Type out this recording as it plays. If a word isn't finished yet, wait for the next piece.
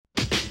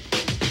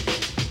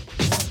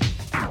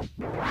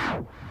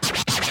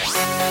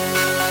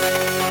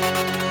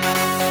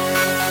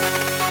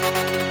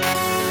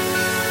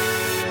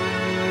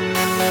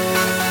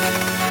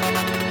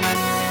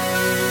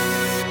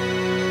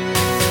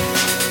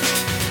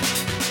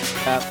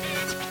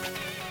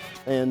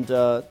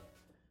And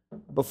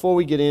before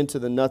we get into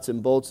the nuts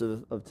and bolts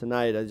of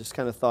tonight, I just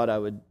kind of thought I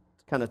would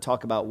kind of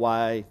talk about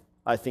why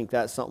I think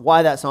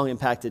why that song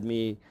impacted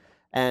me,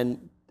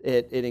 and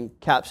it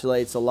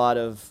encapsulates a lot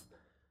of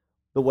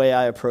the way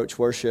I approach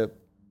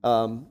worship.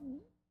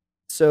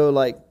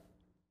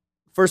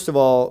 First of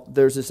all,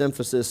 there's this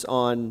emphasis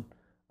on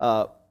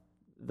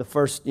the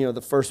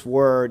first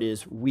word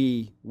is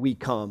we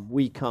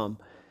come,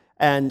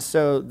 and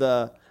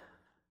so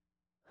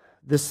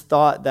this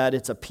thought that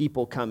it's a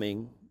people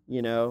coming.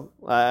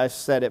 I've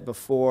said it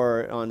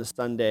before on a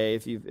Sunday,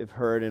 if you've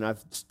heard, and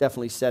I've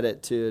definitely said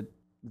it to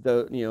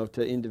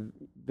to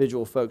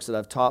individual folks that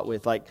I've taught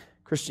with. Like,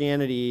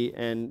 Christianity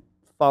and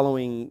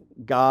following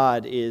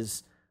God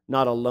is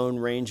not a Lone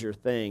Ranger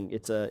thing.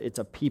 It's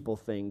a people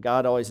thing.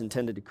 God always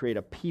intended to create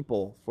a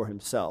people for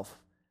Himself,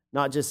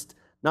 not just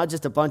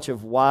a bunch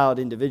of wild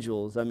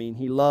individuals. I mean,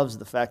 He loves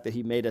the fact that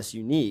He made us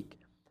unique,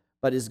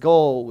 but His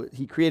goal,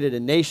 He created a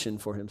nation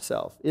for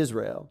Himself,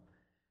 Israel.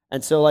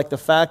 And so, like, the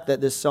fact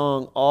that this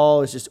song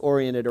all is just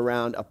oriented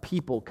around a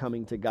people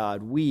coming to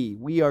God,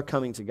 we are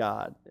coming to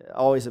God,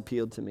 always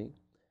appealed to me.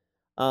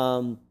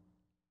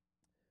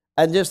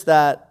 And just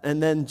that,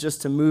 and then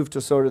just to move to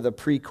sort of the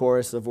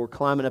pre-chorus of we're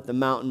climbing up the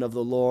mountain of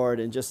the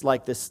Lord, and just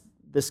like this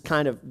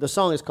kind of, the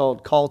song is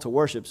called Call to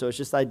Worship, so it's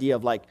just the idea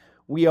of like,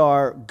 we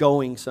are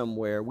going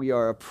somewhere, we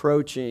are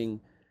approaching,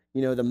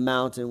 the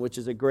mountain, which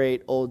is a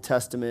great Old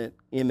Testament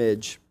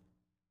image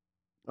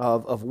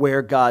of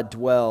where God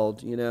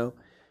dwelled,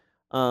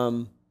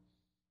 And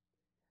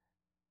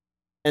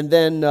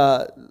then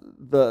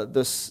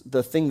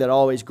the thing that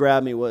always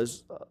grabbed me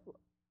was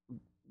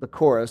the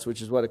chorus,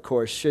 which is what a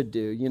chorus should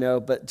do,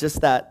 but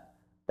just that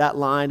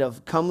line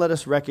of, come let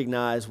us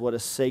recognize what a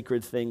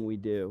sacred thing we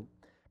do.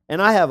 And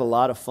I have a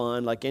lot of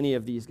fun, like any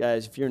of these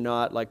guys. If you're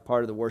not like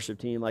part of the worship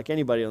team, like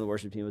anybody on the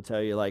worship team will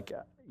tell you, like,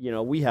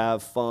 we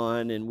have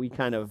fun, and we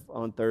kind of,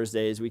 on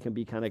Thursdays, we can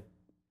be kind of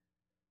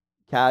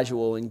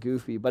casual and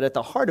goofy, but at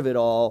the heart of it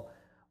all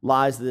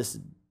lies this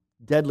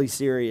deadly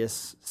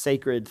serious,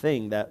 sacred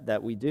thing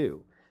that we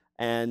do.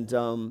 And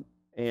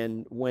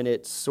when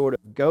it's sort of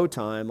go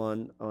time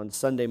on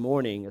Sunday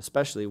morning,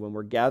 especially when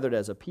we're gathered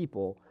as a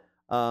people,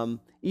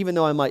 even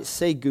though I might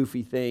say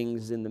goofy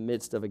things in the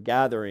midst of a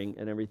gathering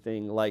and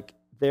everything, like,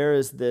 there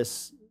is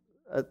this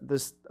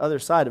other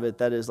side of it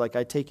that is like,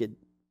 I take it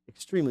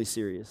extremely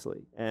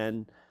seriously,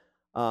 and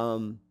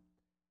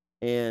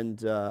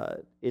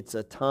it's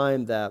a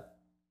time that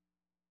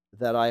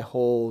I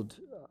hold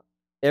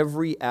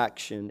every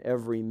action,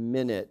 every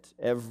minute,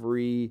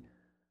 every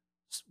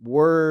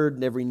word,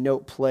 and every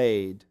note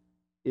played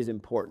is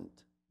important,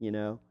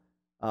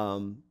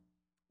 And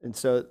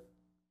so,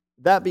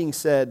 that being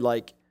said,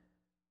 like,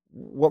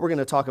 what we're going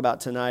to talk about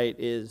tonight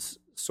is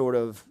sort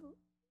of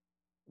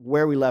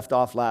where we left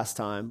off last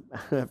time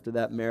after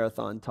that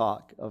marathon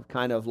talk of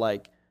kind of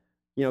like,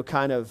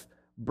 kind of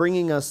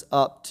bringing us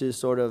up to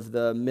sort of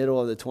the middle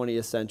of the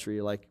 20th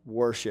century, like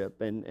worship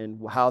and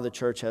how the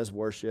church has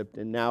worshiped.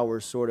 And now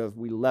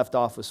we left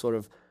off with sort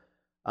of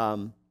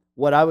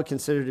what I would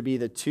consider to be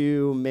the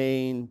two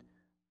main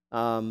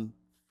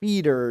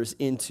feeders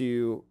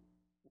into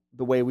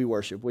the way we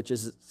worship, which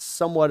is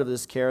somewhat of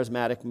this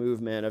charismatic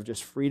movement of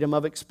just freedom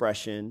of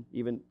expression,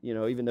 even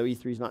though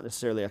E3 is not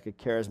necessarily like a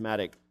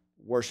charismatic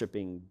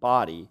worshiping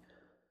body,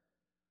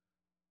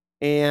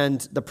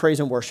 and the praise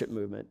and worship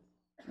movement,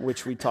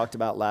 which we talked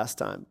about last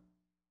time.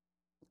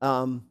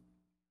 And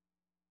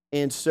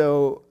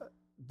so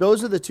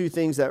those are the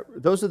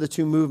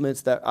two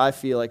movements that I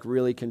feel like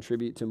really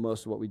contribute to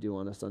most of what we do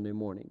on a Sunday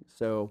morning.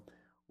 So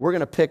we're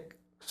going to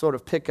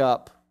pick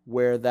up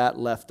where that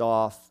left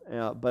off,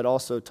 but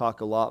also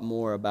talk a lot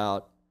more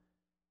about,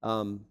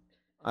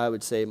 I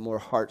would say, more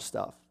heart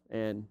stuff.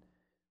 And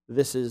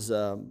this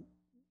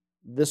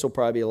will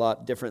probably be a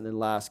lot different than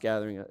last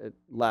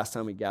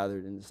time we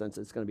gathered, in the sense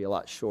that it's going to be a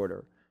lot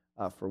shorter,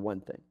 for one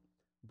thing.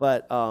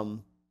 But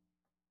I'm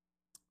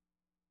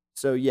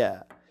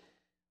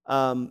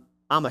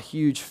a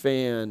huge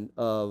fan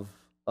of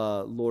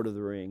Lord of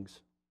the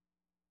Rings.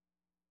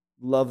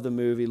 Love the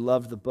movie,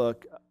 love the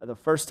book. The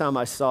first time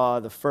I saw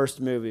the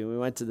first movie, we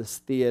went to this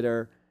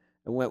theater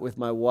and went with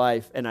my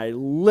wife, and I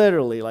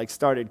literally like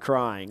started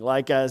crying,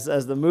 like as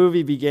the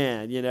movie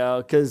began,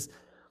 because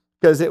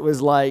it was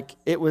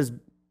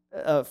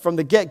from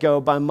the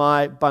get-go, by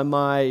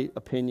my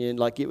opinion,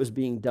 like, it was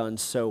being done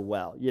so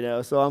well,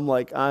 So I'm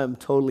like, I'm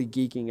totally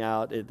geeking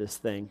out at this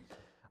thing.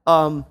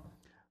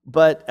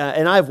 But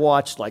and I've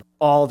watched like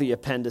all the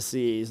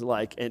appendices,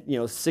 like,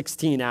 and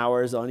 16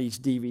 hours on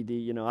each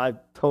DVD. I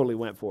totally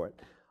went for it.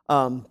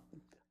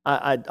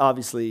 I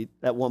obviously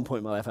at one point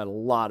in my life had a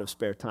lot of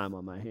spare time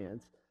on my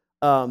hands.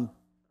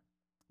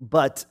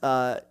 But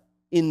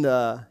in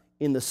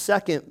the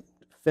second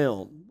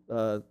film,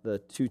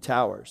 the Two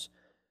Towers,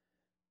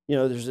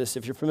 there's this.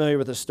 If you're familiar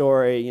with the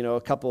story,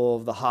 a couple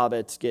of the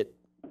hobbits get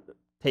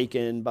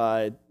taken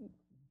by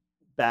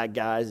bad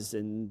guys,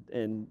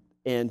 and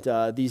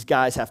these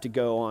guys have to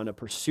go on a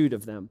pursuit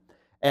of them.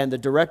 And the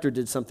director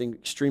did something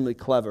extremely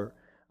clever.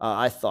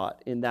 I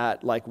thought, in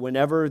that like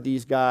whenever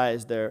these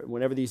guys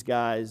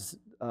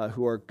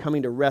who are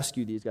coming to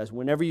rescue these guys,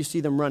 whenever you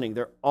see them running,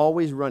 they're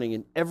always running.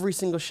 In every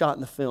single shot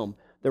in the film,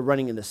 they're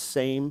running in the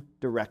same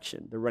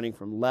direction. They're running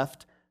from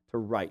left to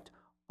right,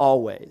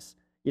 always.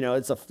 You know,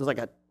 it's like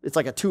a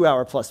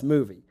 2-hour plus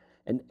movie,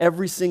 and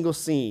every single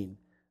scene,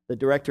 the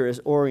director has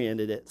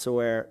oriented it so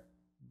where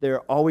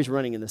they're always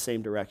running in the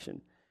same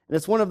direction. And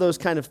it's one of those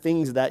kind of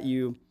things that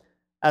you,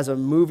 as a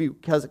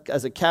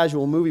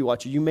casual movie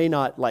watcher, you may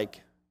not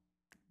like.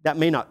 That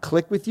may not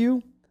click with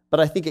you, but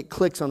I think it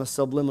clicks on a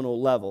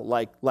subliminal level.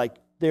 Like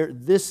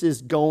this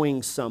is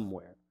going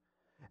somewhere.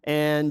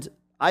 And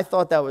I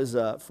thought that was,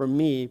 for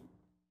me,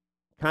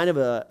 kind of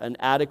an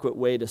adequate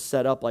way to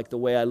set up like the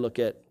way I look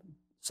at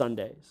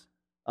Sundays.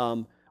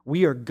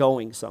 We are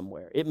going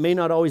somewhere. It may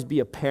not always be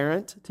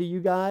apparent to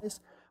you guys,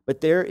 but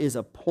there is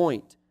a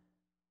point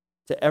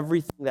to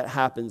everything that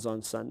happens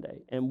on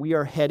Sunday. And we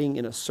are heading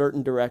in a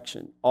certain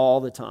direction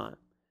all the time.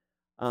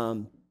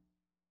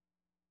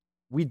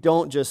 We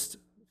don't just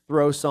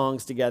throw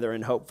songs together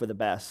and hope for the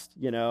best,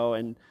 you know,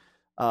 and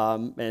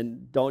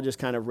don't just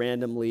kind of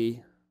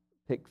randomly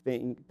pick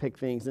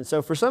things. And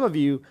so for some of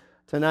you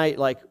tonight,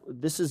 like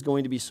this is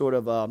going to be sort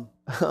of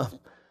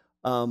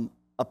a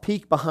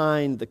peek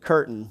behind the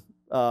curtain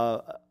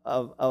of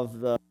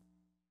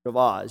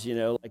Oz, you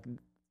know, like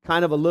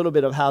kind of a little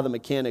bit of how the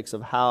mechanics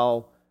of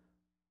how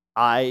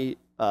I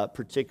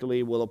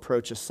particularly will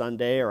approach a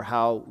Sunday, or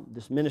how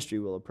this ministry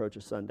will approach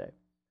a Sunday.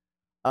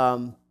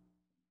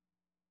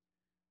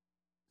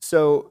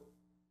 So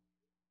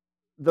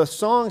the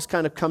songs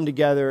kind of come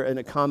together in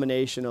a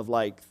combination of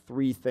like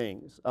three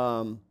things.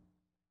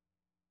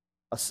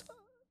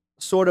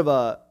 Sort of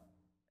a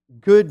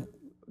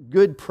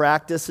good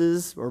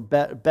practices or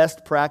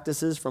best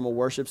practices from a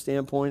worship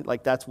standpoint,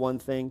 like that's one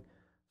thing.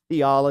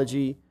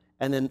 Theology,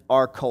 and then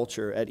our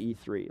culture at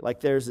E3. Like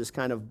there's this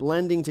kind of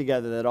blending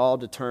together that all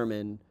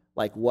determine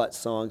like what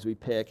songs we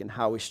pick and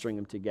how we string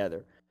them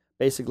together.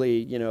 Basically,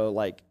 you know,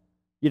 like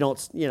you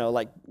don't, you know,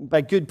 like by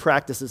good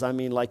practices, I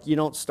mean like you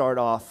don't start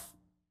off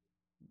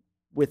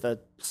with a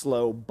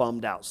slow,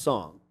 bummed out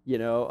song, you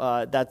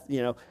know, that's,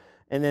 you know,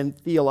 and then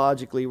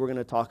theologically, we're going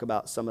to talk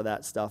about some of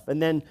that stuff.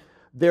 And then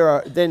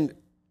then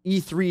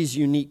E3's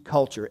unique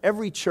culture.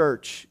 Every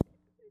church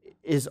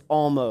is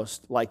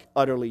almost like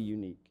utterly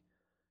unique.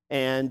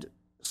 And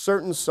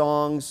certain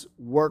songs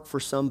work for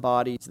some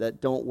bodies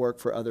that don't work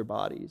for other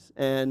bodies.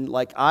 And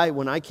like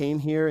when I came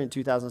here in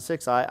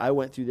 2006, I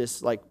went through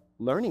this like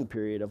learning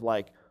period of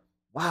like,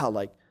 wow,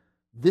 like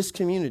this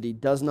community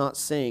does not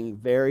sing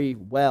very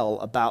well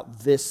about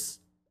this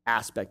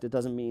aspect. It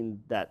doesn't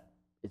mean that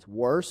it's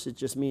worse. It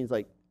just means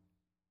like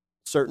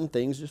certain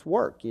things just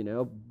work, you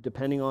know,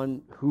 depending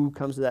on who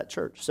comes to that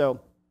church.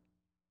 So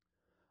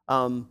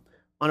on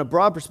a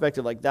broad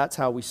perspective, like that's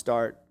how we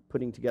start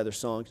putting together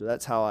songs. So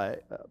that's how I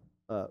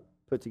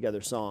put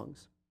together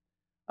songs.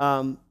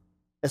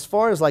 As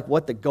far as like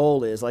what the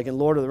goal is, like in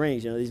Lord of the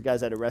Rings, you know, these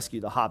guys had to rescue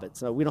the hobbits.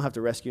 So we don't have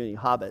to rescue any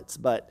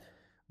hobbits, but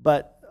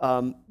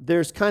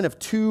there's kind of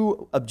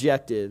two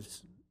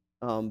objectives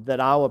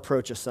that I'll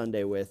approach a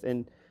Sunday with.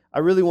 And I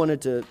really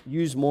wanted to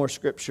use more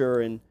scripture,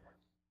 and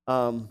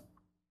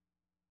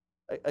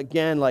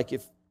again, like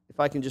if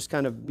I can just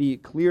kind of be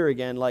clear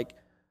again, like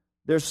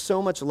there's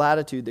so much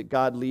latitude that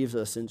God leaves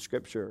us in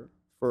scripture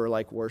for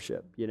like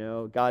worship. You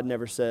know, God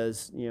never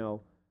says, you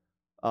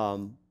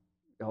know,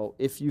 oh,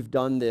 if you've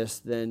done this,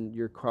 then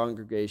your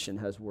congregation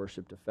has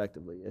worshiped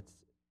effectively.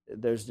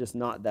 There's just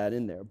not that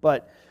in there.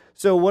 But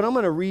so what I'm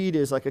going to read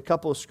is like a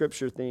couple of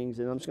scripture things,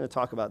 and I'm just going to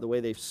talk about the way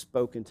they've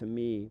spoken to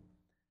me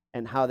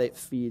and how that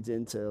feeds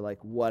into like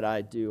what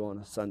I do on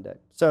a Sunday.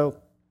 So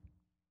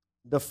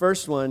the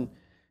first one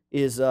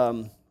is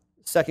 2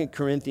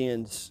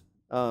 Corinthians,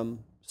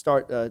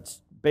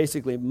 it's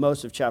basically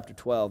most of chapter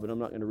 12, and I'm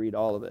not going to read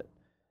all of it.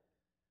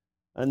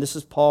 And this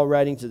is Paul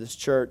writing to this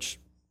church,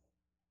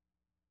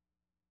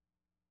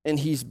 and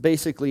he's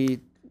basically,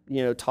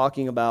 you know,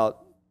 talking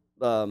about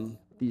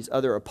these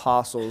other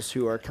apostles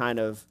who are kind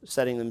of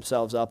setting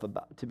themselves up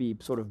to be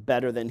sort of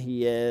better than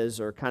he is,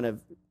 or kind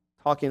of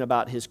talking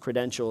about his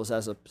credentials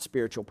as a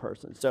spiritual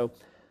person. So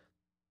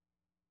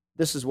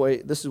this is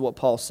what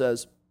Paul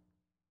says.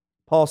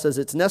 Paul says,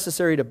 "It's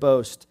necessary to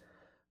boast.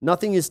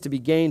 Nothing is to be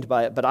gained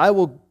by it, but I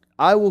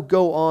will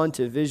go on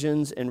to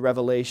visions and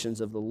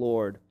revelations of the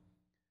Lord.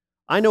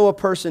 I know a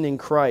person in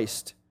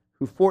Christ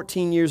who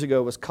 14 years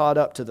ago was caught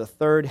up to the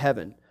third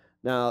heaven."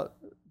 Now,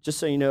 just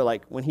so you know,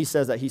 like when he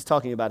says that, he's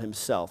talking about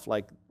himself.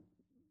 Like,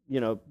 you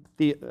know,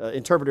 the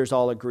interpreters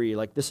all agree,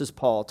 like this is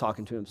Paul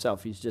talking to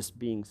himself. He's just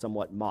being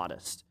somewhat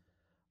modest.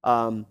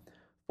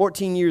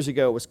 14 years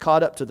ago was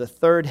caught up to the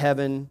third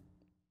heaven.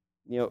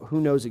 You know,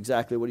 who knows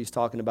exactly what he's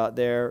talking about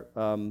there.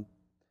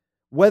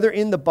 Whether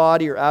in the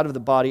body or out of the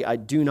body, I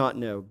do not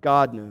know.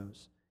 God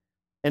knows.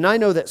 And I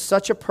know that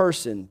such a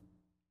person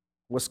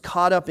was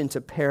caught up into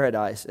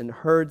paradise and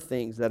heard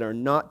things that are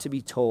not to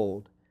be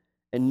told,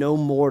 and no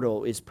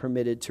mortal is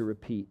permitted to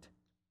repeat.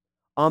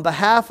 On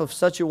behalf of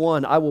such a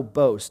one, I will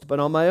boast, but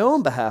on my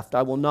own behalf,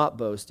 I will not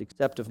boast,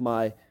 except of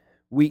my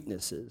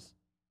weaknesses.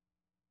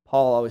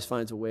 Paul always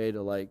finds a way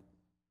to like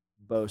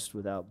boast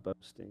without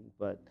boasting,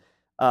 but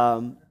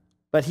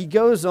he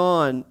goes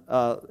on,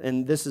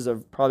 and this is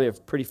probably a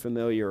pretty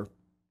familiar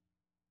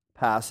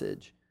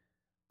passage.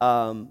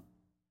 In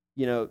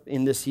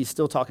this, he's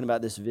still talking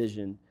about this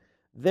vision.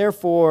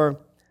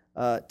 Therefore,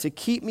 to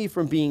keep me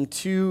from being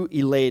too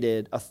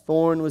elated, a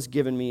thorn was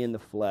given me in the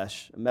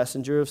flesh, a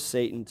messenger of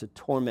Satan to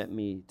torment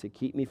me, to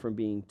keep me from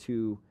being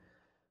too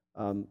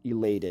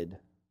elated.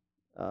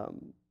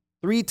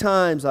 3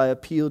 times I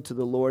appealed to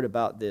the Lord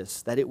about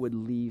this, that it would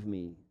leave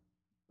me.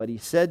 But he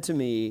said to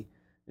me,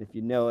 if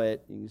you know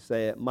it, you can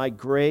say it, my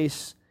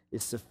grace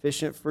is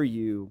sufficient for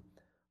you,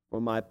 for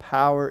my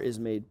power is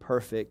made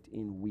perfect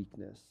in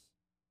weakness.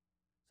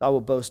 I will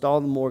boast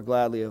all the more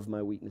gladly of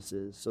my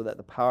weaknesses, so that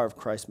the power of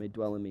Christ may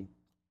dwell in me.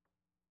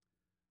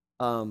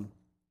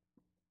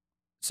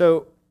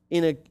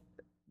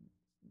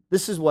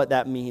 This is what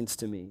that means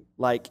to me.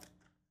 Like,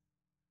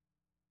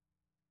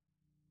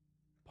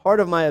 part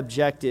of my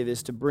objective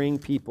is to bring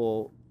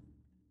people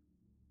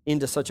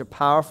into such a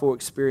powerful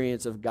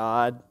experience of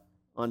God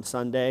on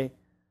Sunday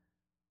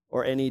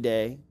or any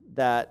day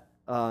that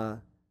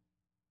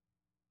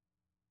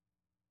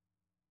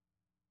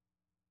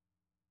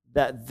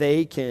that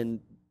they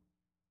can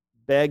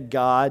beg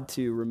God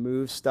to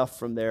remove stuff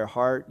from their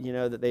heart,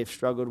 that they've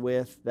struggled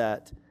with,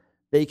 that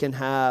they can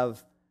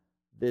have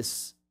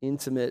this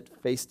intimate,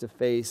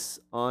 face-to-face,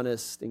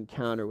 honest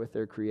encounter with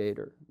their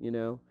Creator,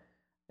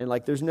 And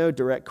like, there's no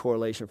direct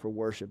correlation for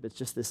worship. It's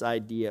just this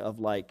idea of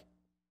like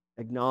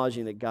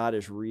acknowledging that God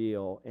is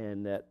real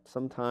and that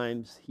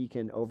sometimes He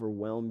can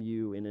overwhelm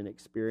you in an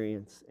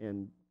experience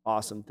and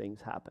awesome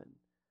things happen.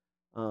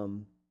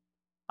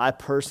 I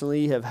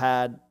personally have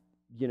had,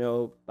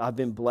 I've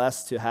been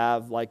blessed to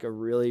have like a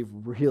really,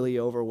 really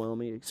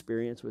overwhelming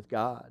experience with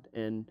God,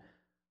 and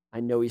I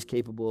know He's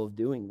capable of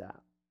doing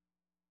that.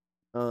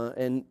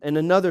 And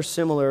another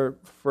similar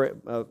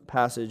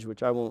passage,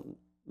 which I won't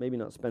maybe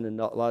not spend a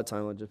lot of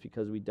time on just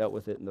because we dealt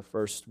with it in the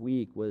first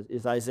week,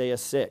 is Isaiah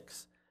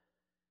 6.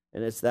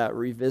 And it's that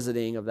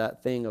revisiting of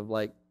that thing of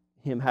like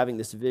him having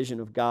this vision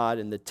of God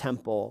in the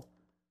temple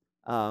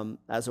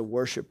as a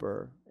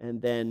worshiper,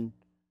 and then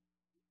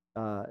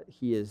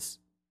he is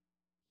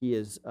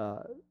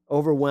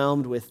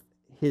overwhelmed with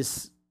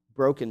his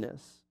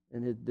brokenness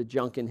and the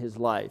junk in his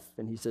life,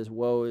 and he says,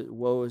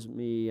 "Woe is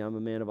me! I'm a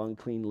man of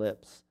unclean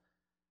lips,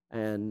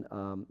 and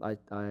I'm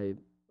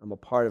a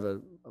part of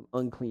an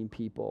unclean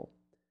people."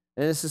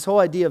 And it's this whole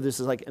idea of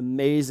this is like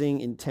amazing,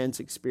 intense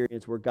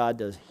experience where God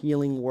does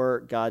healing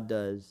work, God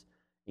does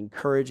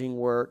encouraging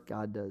work,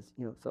 God does,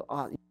 so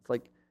it's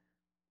like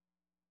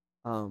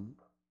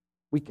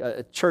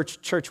a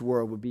church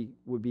world would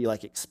be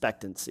like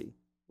expectancy.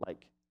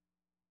 Like,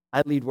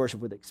 I lead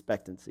worship with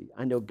expectancy.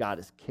 I know God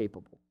is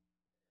capable.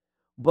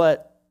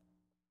 But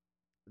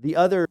the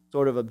other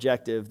sort of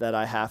objective that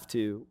I have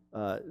to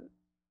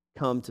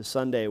come to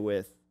Sunday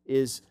with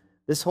is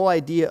this whole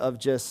idea of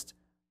just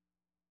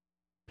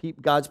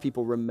God's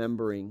people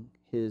remembering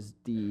His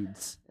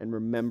deeds and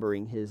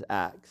remembering His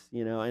acts,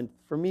 And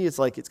for me, it's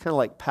kind of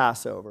like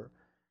Passover,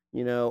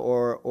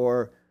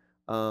 or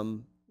I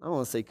don't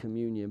want to say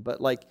communion,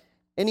 but like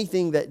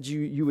anything that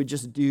you would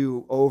just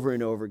do over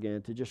and over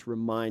again to just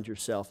remind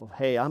yourself of,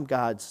 hey, I'm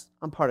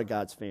part of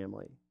God's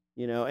family,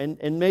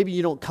 And maybe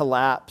you don't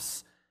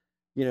collapse,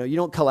 and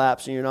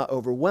you're not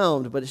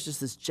overwhelmed, but it's just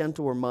this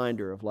gentle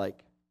reminder of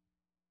like,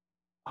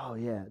 oh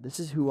yeah, this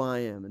is who I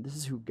am, and this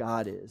is who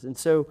God is. And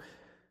so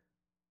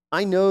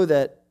I know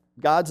that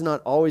God's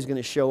not always going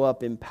to show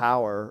up in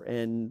power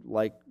and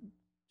like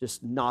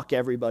just knock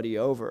everybody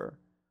over.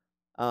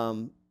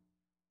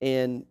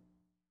 And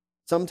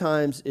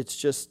sometimes it's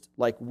just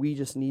like we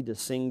just need to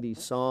sing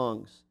these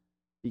songs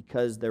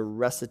because they're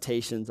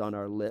recitations on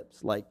our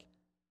lips. Like,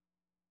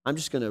 I'm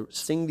just going to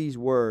sing these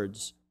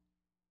words.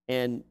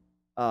 And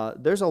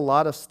there's a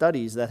lot of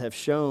studies that have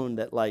shown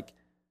that like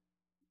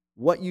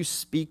what you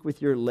speak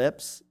with your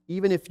lips,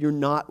 even if you're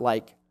not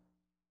like,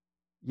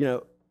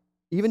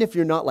 even if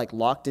you're not like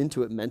locked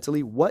into it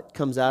mentally, what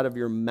comes out of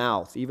your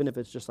mouth, even if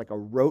it's just like a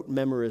rote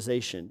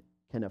memorization,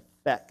 can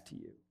affect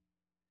you.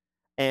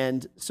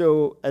 And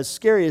so as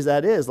scary as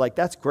that is, like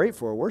that's great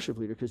for a worship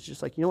leader because it's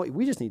just like,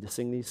 we just need to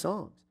sing these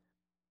songs.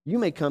 You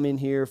may come in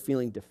here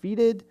feeling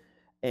defeated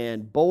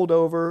and bowled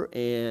over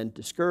and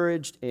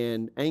discouraged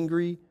and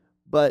angry,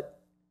 but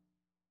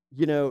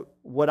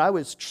what I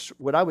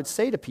would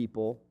say to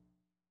people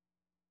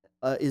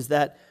is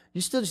that you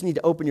still just need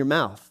to open your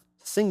mouth,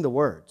 sing the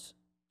words.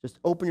 Just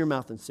open your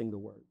mouth and sing the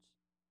words.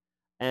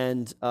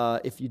 And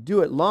if you do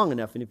it long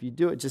enough, and if you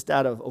do it just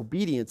out of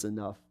obedience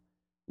enough,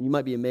 you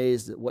might be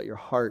amazed at what your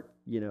heart,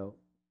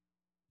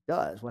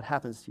 does, what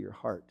happens to your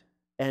heart.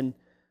 And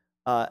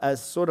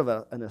as sort of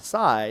an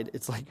aside,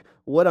 it's like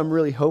what I'm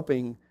really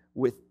hoping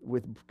with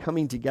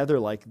coming together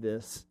like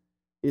this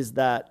is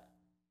that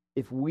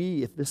if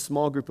this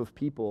small group of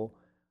people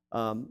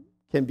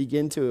can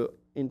begin to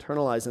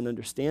internalize and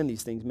understand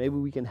these things, maybe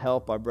we can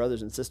help our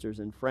brothers and sisters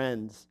and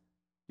friends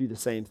do the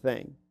same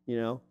thing,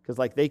 because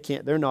like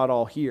they're not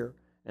all here,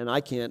 and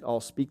I can't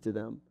all speak to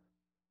them.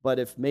 But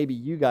if maybe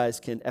you guys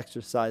can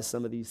exercise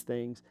some of these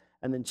things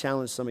and then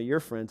challenge some of your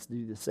friends to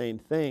do the same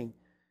thing,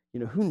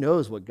 who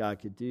knows what God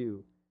could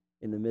do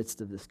in the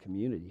midst of this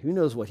community? Who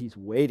knows what he's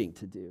waiting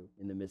to do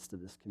in the midst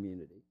of this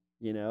community?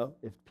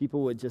 If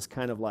people would just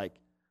kind of like,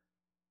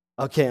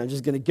 okay, I'm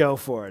just going to go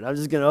for it. I'm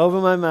just going to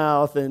open my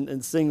mouth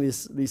and sing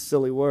these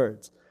silly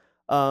words.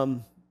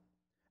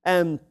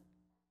 And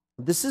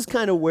this is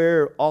kind of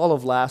where all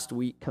of last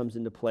week comes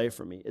into play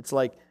for me. It's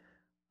like,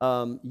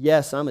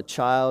 yes, I'm a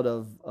child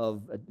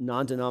of a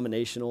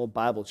non-denominational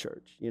Bible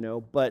church,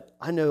 but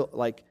I know,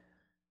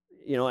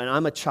 and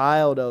I'm a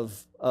child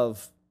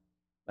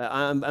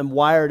I'm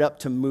wired up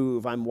to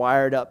move. I'm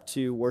wired up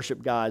to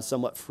worship God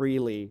somewhat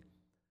freely.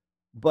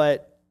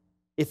 But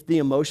if the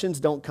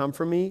emotions don't come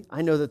from me,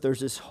 I know that there's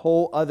this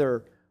whole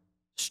other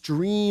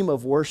stream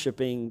of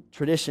worshiping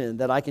tradition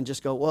that I can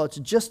just go, well, it's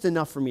just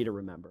enough for me to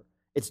remember.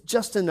 It's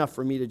just enough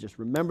for me to just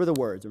remember the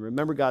words and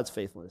remember God's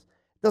faithfulness.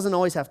 It doesn't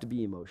always have to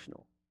be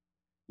emotional,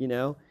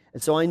 And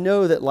so I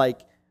know that,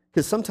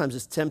 because sometimes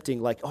it's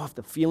tempting, if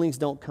the feelings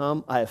don't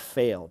come, I have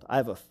failed.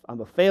 I'm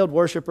a failed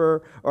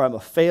worshiper, or I'm a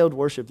failed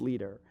worship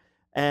leader.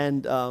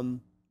 And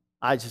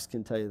I just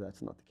can tell you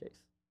that's not the case.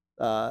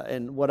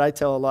 And what I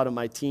tell a lot of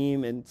my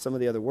team and some of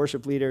the other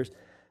worship leaders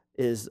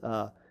is,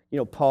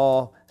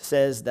 Paul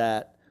says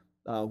that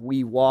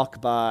we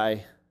walk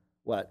by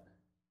what?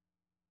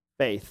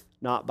 Faith,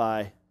 not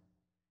by.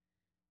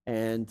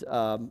 And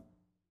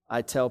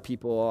I tell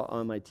people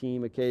on my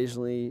team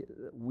occasionally,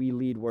 we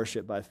lead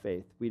worship by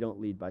faith. We don't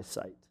lead by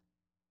sight.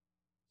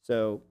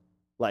 So,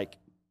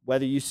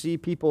 whether you see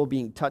people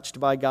being touched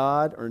by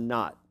God or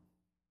not,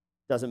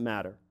 doesn't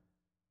matter.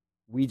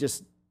 We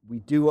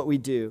do what we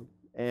do,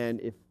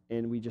 and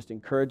we just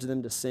encourage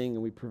them to sing,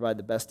 and we provide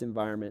the best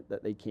environment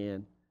that they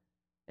can,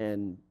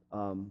 and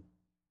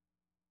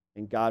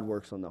God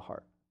works on the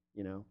heart,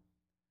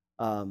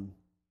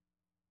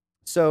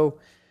 So,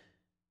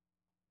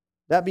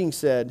 that being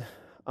said,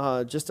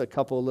 just a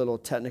couple little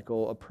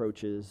technical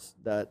approaches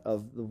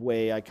of the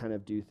way I kind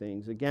of do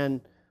things.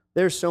 Again,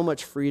 there's so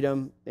much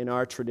freedom in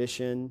our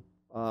tradition.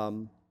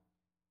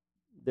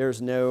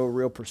 There's no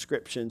real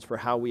prescriptions for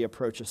how we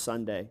approach a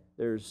Sunday.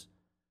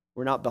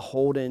 We're not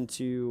beholden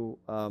to,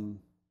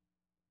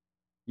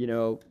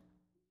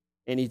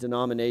 any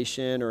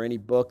denomination or any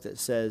book that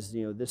says,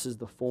 this is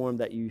the form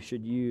that you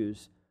should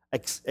use,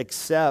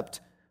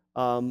 except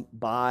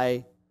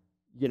by,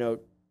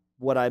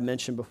 what I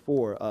mentioned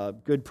before,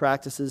 good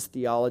practices,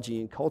 theology,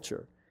 and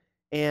culture.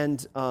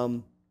 And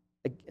I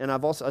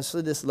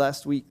said this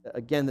last week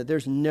again, that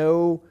there's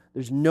no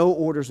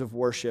orders of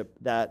worship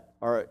that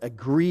are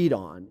agreed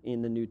on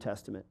in the New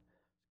Testament.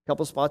 A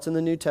couple spots in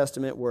the New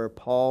Testament where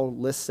Paul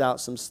lists out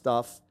some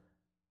stuff.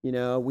 We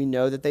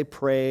know that they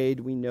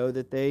prayed, we know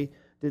that they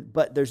did,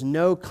 but there's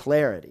no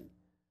clarity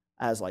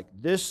as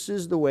this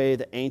is the way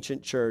the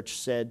ancient church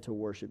said to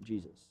worship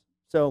Jesus.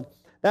 So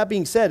that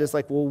being said, it's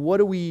well, what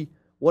do we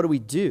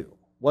do?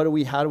 How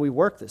do we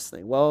work this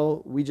thing?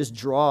 Well, we just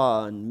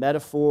draw on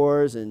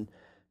metaphors and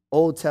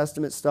Old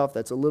Testament stuff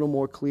that's a little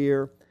more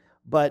clear.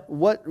 But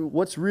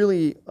what's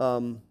really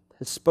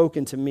has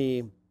spoken to me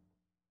and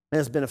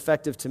has been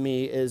effective to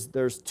me is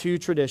there's two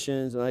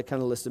traditions, and I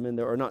kind of list them in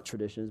there, or not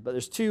traditions, but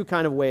there's two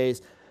kind of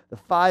ways: the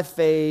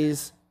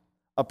 5-phase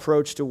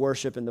approach to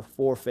worship and the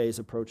 4-phase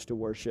approach to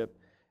worship.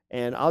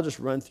 And I'll just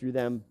run through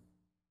them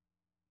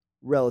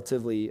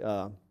relatively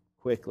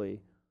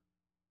quickly.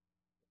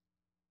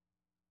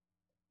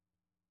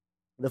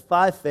 The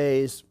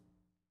 5-phase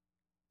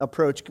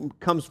approach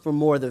comes from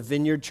more of the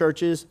vineyard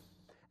churches.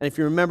 And if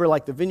you remember,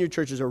 the vineyard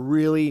churches are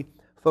really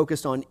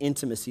focused on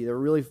intimacy. They're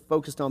really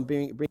focused on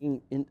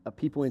bringing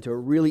people into a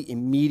really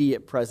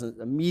immediate presence,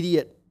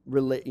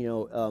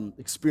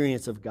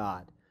 experience of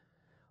God.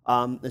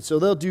 And so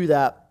they'll do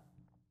that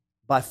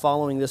by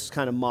following this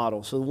kind of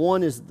model. So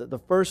one is the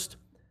first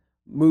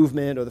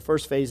movement, or the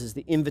first phase, is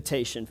the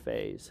invitation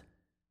phase.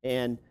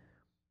 And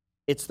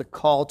it's the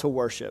call to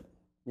worship.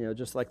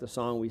 Just like the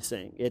song we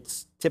sing.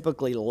 It's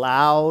typically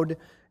loud.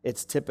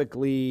 It's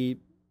typically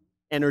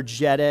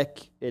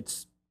energetic.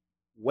 It's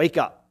wake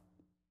up.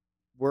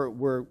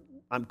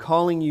 I'm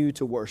calling you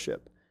to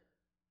worship.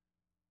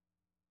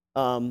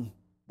 The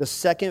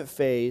second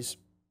phase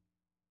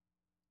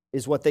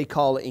is what they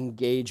call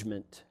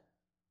engagement.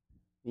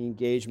 The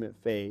engagement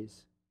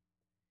phase.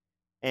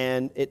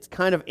 And it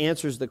kind of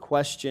answers the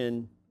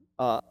question,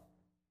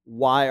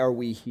 why are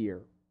we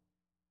here?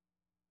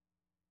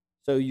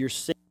 So you're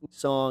singing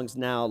songs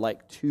now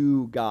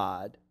to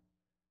God.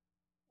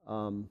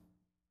 I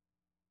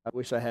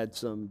wish I had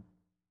some,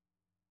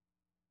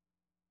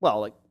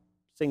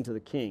 sing to the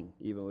King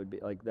even would be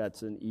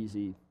that's an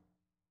easy,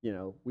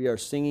 we are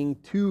singing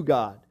to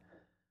God.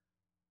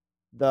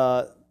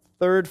 The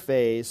third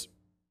phase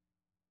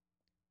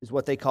is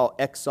what they call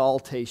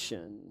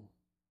exaltation,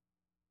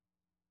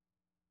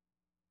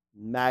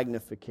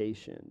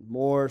 magnification,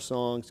 more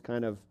songs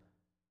kind of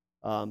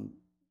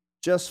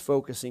just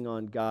focusing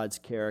on God's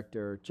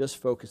character, just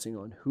focusing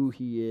on who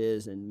He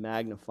is and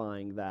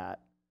magnifying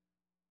that.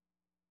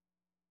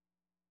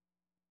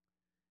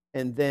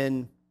 and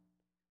then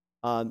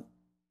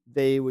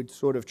they would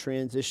sort of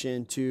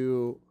transition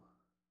to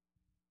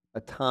a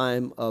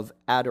time of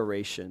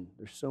adoration.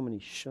 There's so many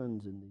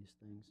shuns in these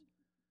things.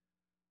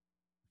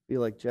 I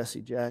feel like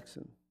Jesse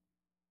Jackson.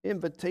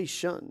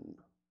 Invitation,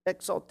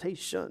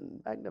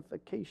 exaltation,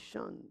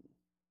 magnification,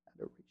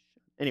 adoration.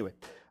 Anyway,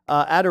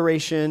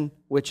 adoration,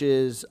 which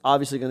is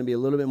obviously going to be a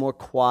little bit more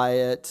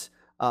quiet.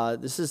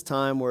 This is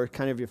time where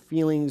kind of your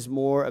feelings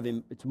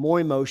it's more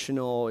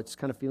emotional. It's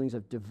kind of feelings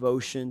of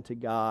devotion to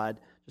God,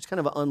 just kind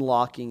of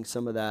unlocking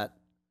some of that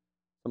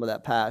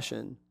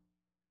passion.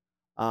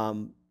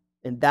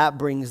 And that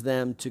brings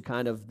them to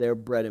kind of their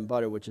bread and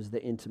butter, which is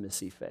the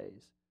intimacy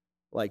phase.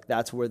 Like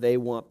that's where they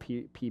want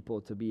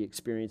people to be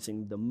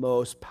experiencing the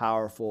most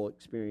powerful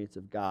experience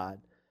of God.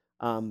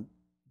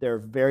 They're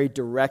very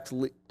direct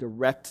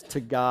to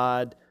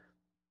God,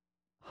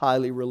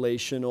 highly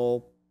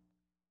relational.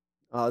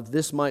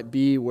 This might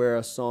be where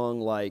a song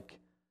like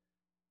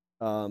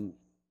The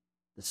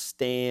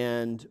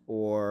Stand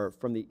or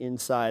From the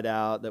Inside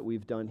Out that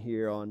we've done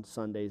here on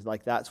Sundays,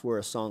 like that's where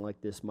a song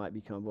like this might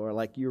become, or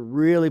like you're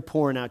really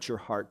pouring out your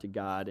heart to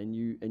God and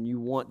you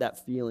want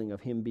that feeling of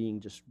Him being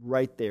just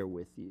right there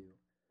with you.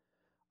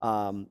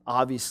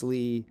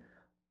 Obviously,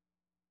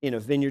 in a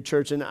Vineyard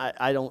Church, and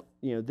I don't,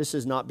 this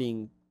is not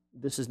being,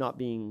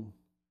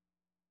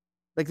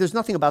 like there's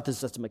nothing about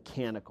this that's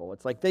mechanical.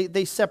 It's like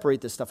they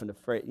separate this stuff into,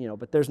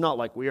 but there's not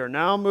like we are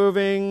now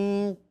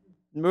moving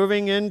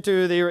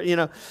into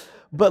the,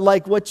 But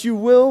like what you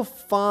will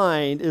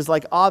find is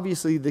like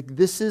obviously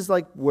this is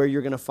like where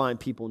you're going to find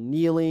people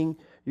kneeling.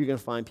 You're going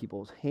to find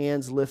people's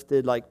hands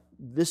lifted. Like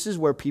this is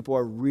where people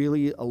are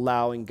really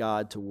allowing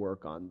God to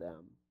work on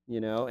them,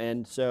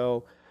 And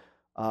so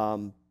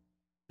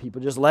people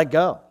just let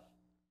go,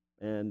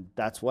 and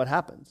that's what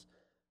happens.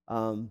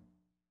 And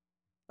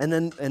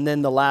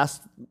then the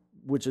last,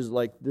 which is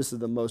like this is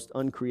the most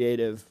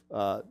uncreative.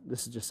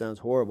 This just sounds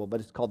horrible,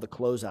 but it's called the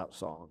closeout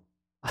song.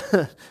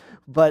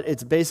 But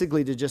it's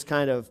basically to just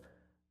kind of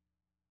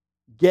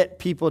get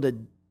people to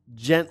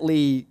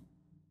gently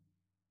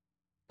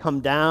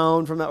come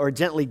down from that or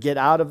gently get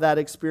out of that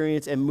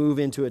experience and move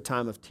into a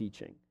time of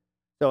teaching.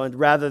 So and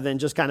rather than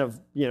just kind of,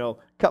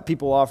 cut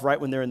people off right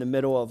when they're in the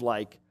middle of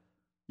like,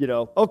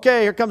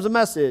 okay, here comes a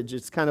message.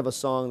 It's kind of a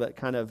song that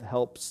kind of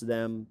helps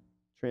them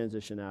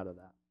transition out of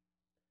that.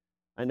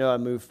 I know I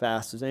move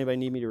fast. Does anybody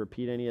need me to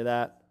repeat any of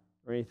that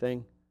or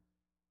anything?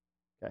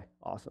 Okay,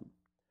 awesome.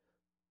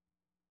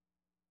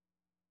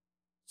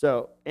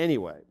 So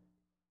anyway,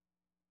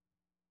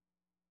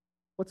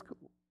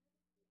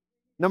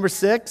 number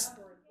 6?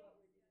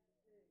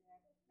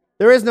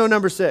 There is no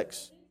number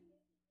 6.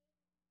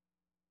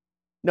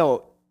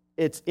 No,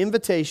 it's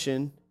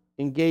invitation,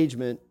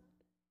 engagement,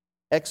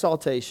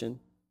 exaltation,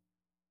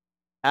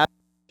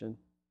 adoration,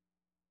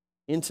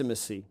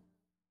 intimacy.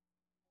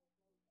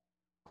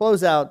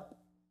 Closeout.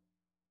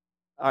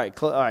 All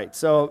right.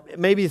 So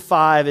maybe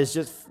 5 is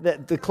just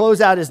that the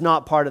closeout is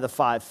not part of the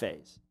 5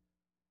 phase.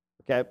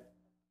 Okay.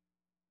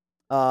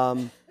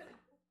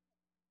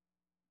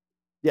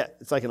 Yeah,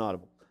 it's like an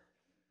audible.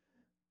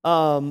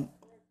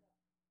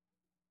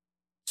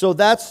 So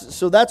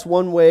that's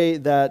one way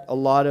that a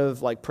lot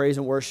of like praise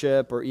and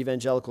worship or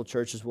evangelical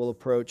churches will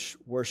approach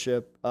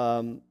worship.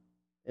 And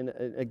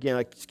again,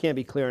 I just can't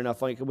be clear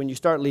enough. Like when you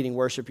start leading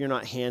worship, you're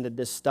not handed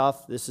this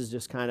stuff. This is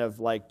just kind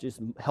of like just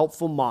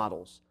helpful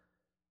models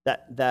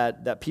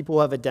that people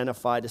have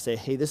identified to say,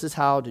 hey, this is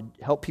how to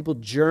help people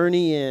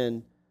journey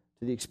in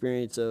to the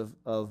experience of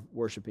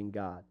worshiping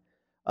God.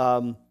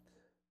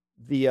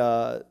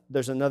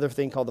 There's another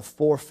thing called the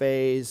 4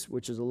 phase,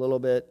 which is a little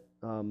bit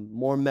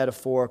more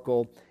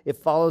metaphorical. It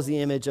follows the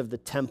image of the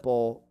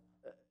temple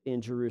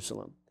in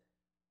Jerusalem.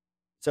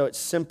 So it's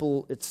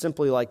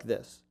simply like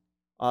this.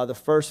 The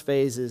first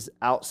phase is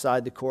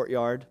outside the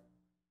courtyard.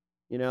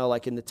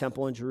 Like in the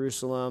temple in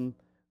Jerusalem,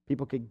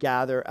 people could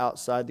gather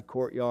outside the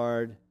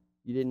courtyard.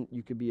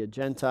 You could be a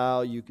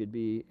Gentile, you could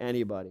be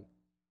anybody.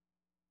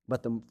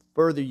 But the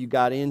further you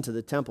got into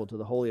the temple, to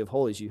the Holy of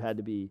Holies, you had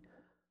to be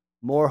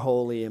more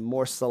holy and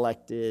more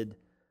selected.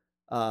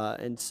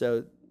 And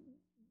so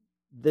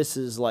this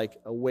is like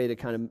a way to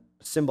kind of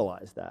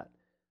symbolize that.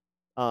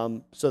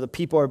 So the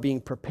people are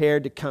being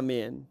prepared to come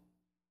in.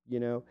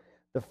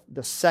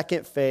 The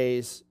second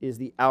phase is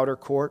the outer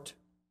court.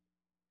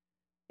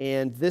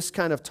 And this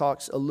kind of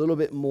talks a little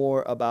bit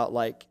more about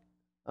like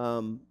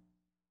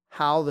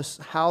how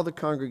the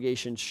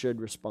congregation should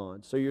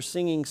respond. So you're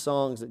singing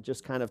songs that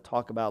just kind of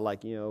talk about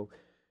like,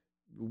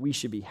 we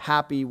should be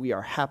happy. We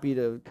are happy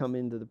to come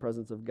into the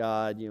presence of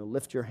God.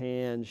 Lift your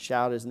hand,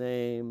 shout His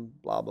name,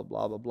 blah, blah,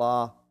 blah, blah,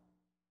 blah.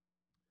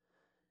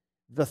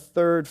 The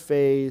third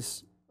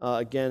phase,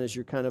 again, as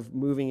you're kind of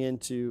moving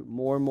into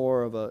more and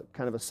more of a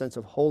kind of a sense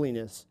of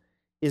holiness,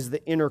 is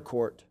the inner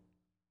court.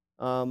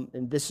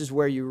 And this is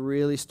where you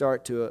really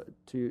start to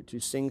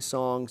sing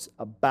songs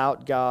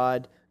about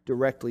God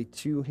directly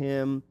to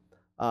Him.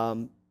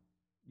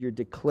 You're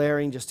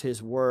declaring just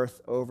His worth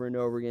over and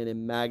over again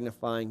and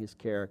magnifying His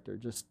character,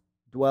 just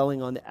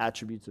dwelling on the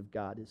attributes of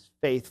God, His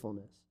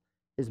faithfulness,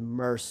 His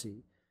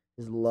mercy,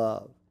 His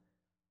love.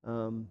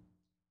 And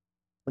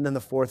then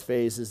the fourth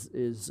phase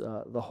is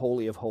the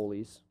Holy of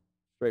Holies,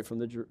 straight from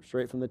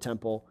the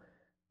temple.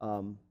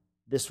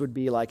 This would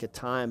be like a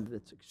time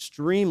that's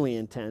extremely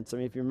intense. I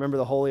mean, if you remember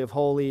the Holy of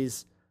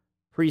Holies,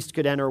 priest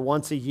could enter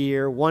once a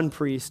year. One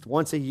priest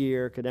once a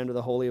year could enter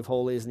the Holy of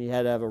Holies, and he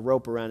had to have a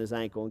rope around his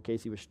ankle in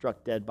case he was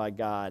struck dead by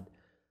God.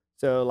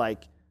 So,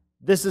 like,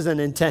 this is an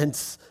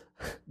intense,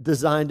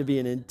 designed to be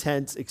an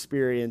intense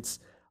experience,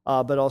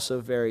 but also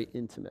very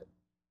intimate.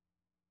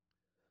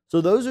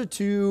 So those are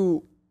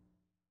two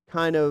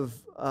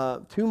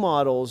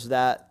models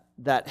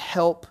that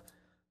help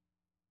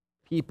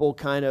people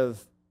kind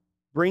of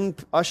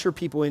usher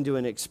people into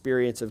an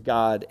experience of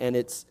God, and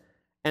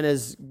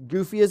as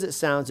goofy as it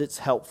sounds, it's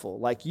helpful.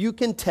 Like, you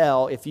can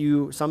tell if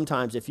you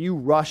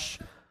rush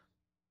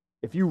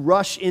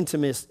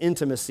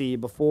intimacy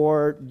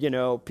before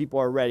people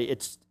are ready.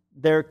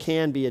 There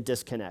can be a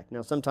disconnect.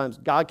 Now, sometimes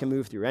God can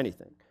move through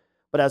anything,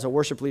 but as a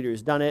worship leader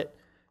who's done it,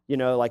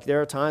 like,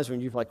 there are times when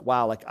you're like,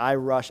 wow, like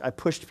I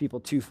pushed people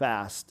too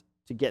fast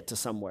to get to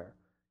somewhere.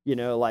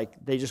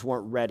 Like, they just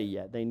weren't ready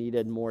yet. They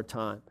needed more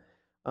time.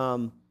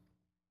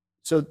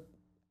 So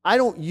I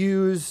don't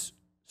use,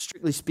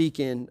 strictly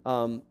speaking,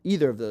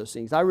 either of those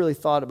things. I really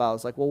thought about it. I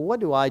was like, well, what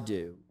do I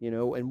do?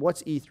 And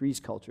what's E3's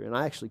culture? And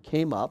I actually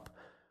came up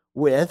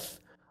with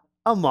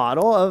a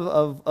model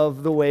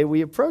of the way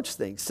we approach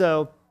things.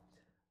 So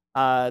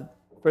for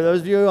those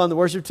of you on the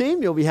worship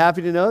team, you'll be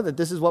happy to know that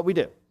this is what we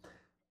do,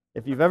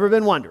 if you've ever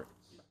been wondering.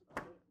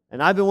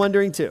 And I've been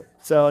wondering too.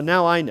 So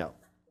now I know.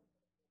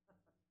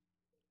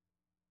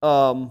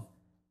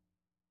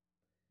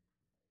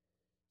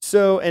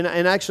 So, and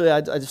actually,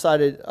 I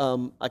decided,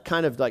 I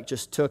kind of like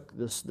just took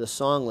the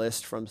song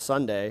list from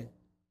Sunday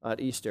at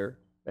Easter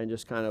and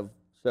just kind of,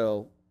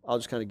 so I'll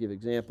just kind of give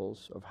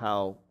examples of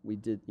how we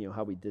did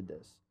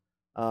this.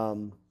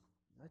 Can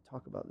I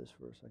talk about this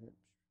for a second?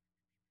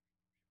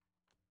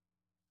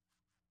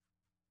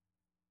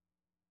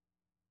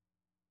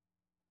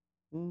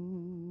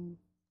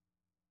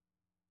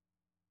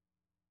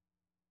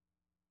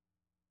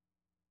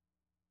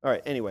 All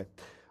right, anyway.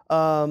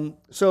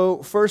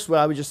 So first, what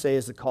I would just say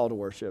is the call to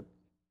worship,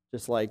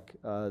 just like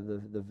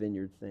the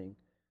vineyard thing.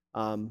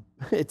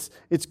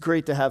 It's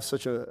great to have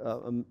such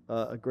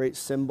a great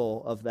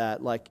symbol of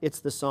that. Like,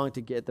 it's the song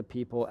to get the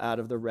people out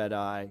of the red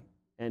eye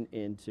and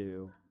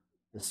into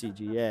the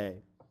CGA.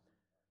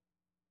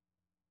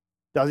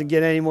 Doesn't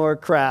get any more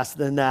crass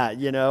than that,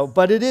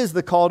 But it is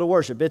the call to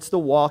worship. It's the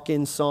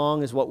walk-in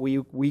song, is what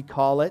we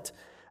call it.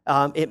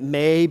 It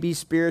may be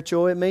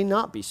spiritual. It may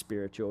not be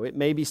spiritual. It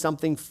may be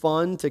something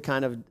fun to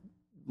kind of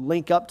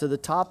link up to the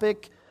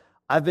topic.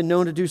 I've been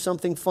known to do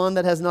something fun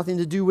that has nothing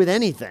to do with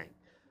anything.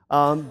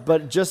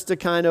 But just to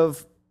kind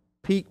of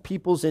pique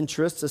people's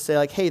interest, to say,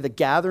 like, hey, the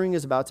gathering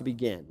is about to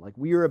begin. Like,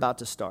 we are about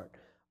to start.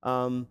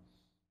 So,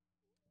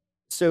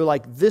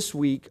 like, this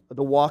week,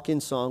 the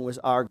walk-in song was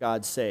Our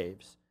God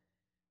Saves.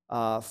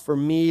 For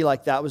me,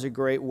 like, that was a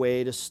great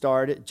way to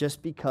start it,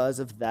 just because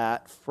of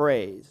that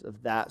phrase,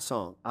 of that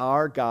song.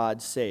 Our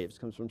God Saves. It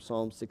comes from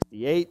Psalm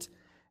 68.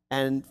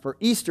 And for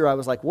Easter, I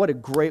was like, what a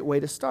great way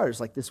to start. It's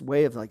like this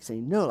way of like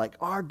saying, no, like,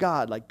 our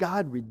God, like,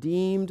 God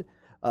redeemed,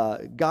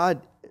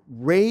 God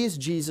raised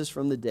Jesus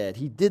from the dead.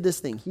 He did this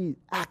thing. He's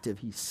active.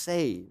 He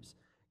saves.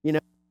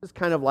 It's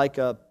kind of like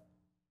a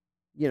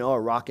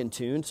rockin'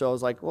 tune. So I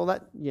was like, well,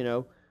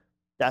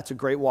 that's a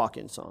great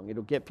walk-in song.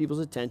 It'll get people's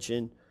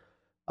attention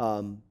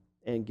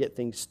and get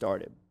things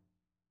started.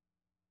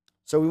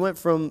 So we went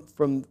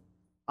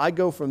I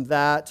go from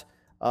that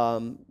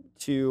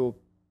to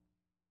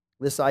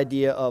this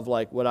idea of,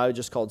 like, what I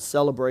just called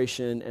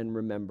celebration and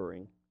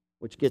remembering,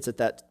 which gets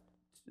at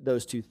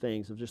those two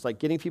things of just like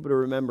getting people to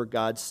remember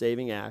God's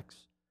saving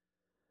acts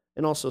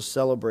and also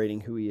celebrating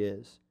who He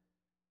is.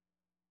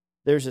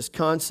 There's this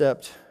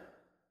concept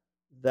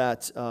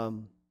that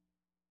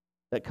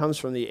comes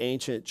from the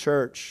ancient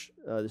church,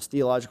 this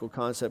theological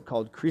concept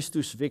called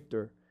Christus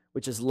Victor,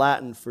 which is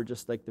Latin for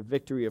just like the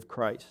victory of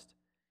Christ.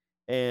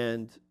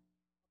 And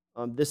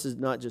this is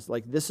not just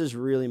like, this is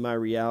really my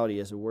reality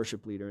as a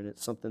worship leader, and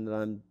it's something that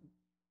I'm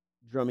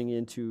drumming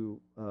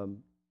into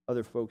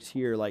other folks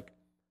here. Like,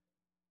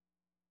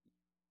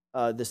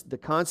 the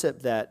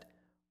concept that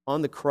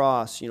on the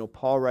cross,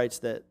 Paul writes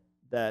that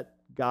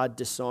God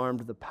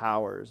disarmed the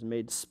powers and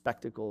made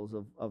spectacles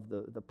of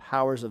the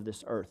powers of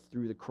this earth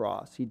through the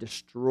cross. He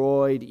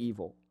destroyed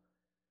evil.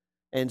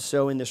 And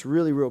so in this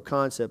really real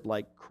concept,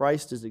 like,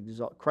 Christ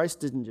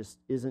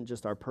isn't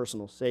just our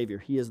personal Savior.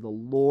 He is the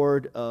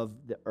Lord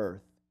of the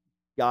earth.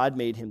 God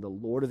made Him the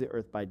Lord of the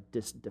earth by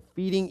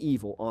defeating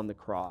evil on the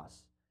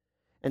cross.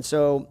 And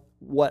so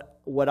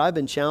what I've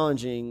been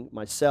challenging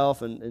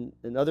myself and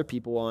other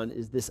people on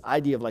is this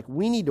idea of, like,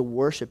 we need to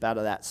worship out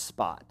of that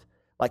spot.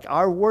 Like,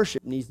 our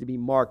worship needs to be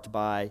marked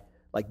by,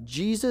 like,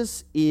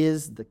 Jesus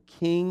is the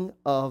King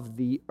of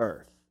the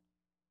earth.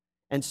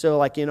 And so,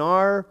 like, in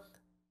our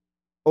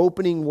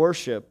opening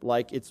worship,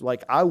 like, it's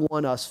like, I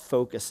want us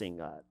focusing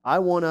on it. I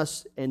want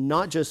us, and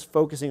not just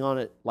focusing on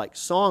it like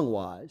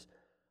song-wise,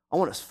 I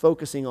want us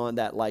focusing on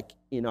that, like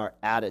in our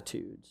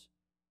attitudes.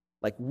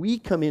 Like we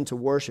come into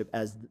worship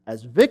as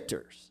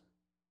victors,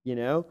 you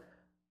know.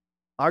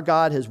 Our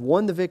God has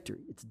won the victory.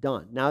 It's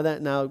done.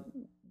 Now,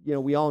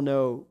 we all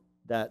know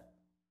that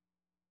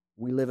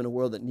we live in a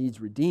world that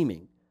needs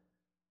redeeming.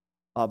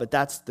 But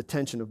that's the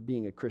tension of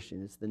being a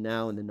Christian. It's the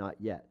now and the not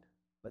yet.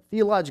 But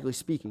theologically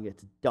speaking,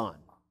 it's done.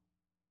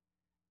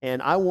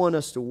 And I want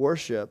us to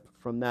worship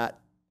from that,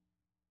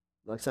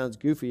 like sounds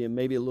goofy and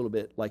maybe a little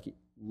bit like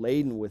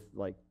laden with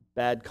like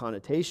bad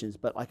connotations,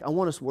 but like I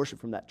want us to worship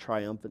from that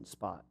triumphant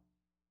spot.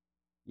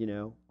 You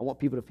know, I want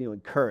people to feel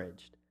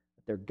encouraged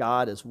that their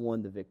God has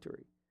won the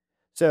victory.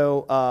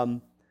 So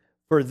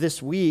for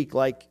this week,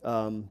 like,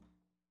 it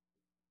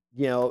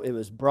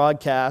was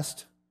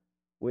broadcast,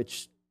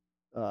 which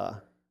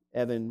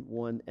Evan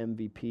won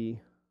MVP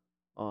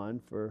on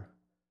for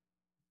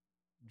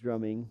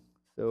drumming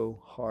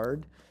so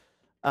hard.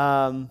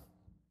 And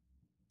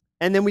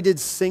then we did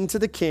Sing to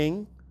the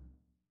King,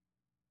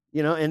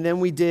 and then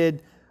we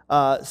did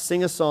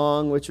Sing a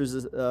Song, which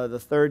was the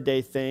third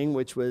day thing,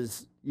 which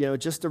was,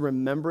 just a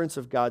remembrance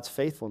of God's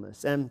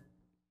faithfulness. And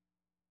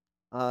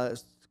to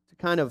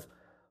kind of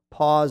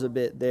pause a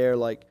bit there,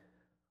 like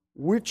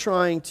we're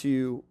trying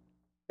to,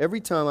 every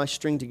time I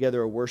string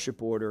together a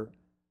worship order,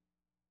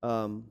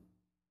 I'm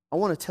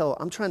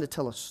trying to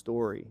tell a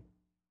story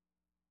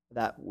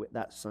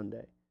that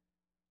Sunday.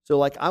 So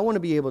like I want to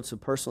be able to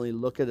personally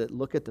look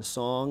at the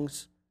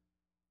songs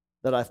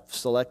that I've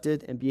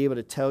selected and be able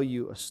to tell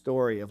you a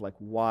story of like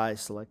why I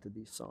selected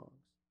these songs.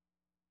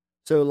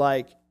 So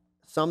like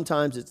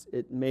sometimes it's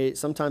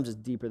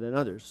deeper than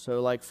others.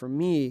 So like for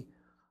me,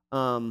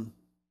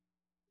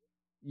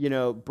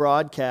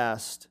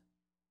 broadcast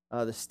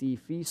the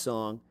Steve Fee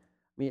song.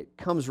 I mean, it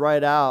comes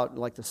right out,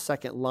 like the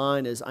second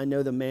line is, I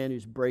know the man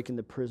who's breaking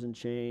the prison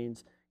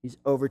chains, he's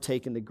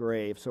overtaken the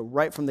grave. So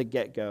right from the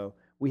get-go,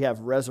 we have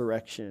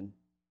resurrection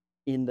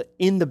in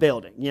the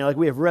building. Like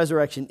we have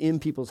resurrection in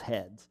people's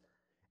heads.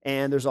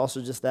 And there's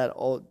also just that,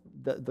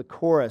 the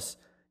chorus,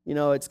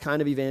 it's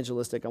kind of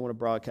evangelistic. I want to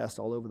broadcast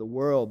all over the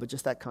world, but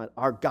just that kind of,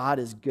 our God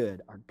is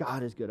good. Our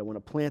God is good. I want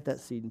to plant that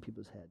seed in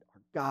people's head.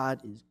 Our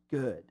God is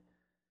good,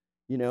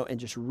 and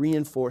just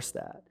reinforce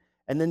that.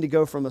 And then to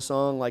go from a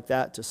song like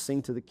that to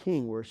Sing to the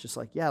King, where it's just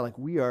like, yeah, like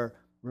we are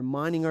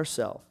reminding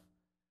ourselves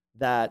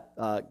that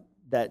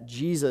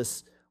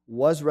Jesus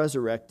was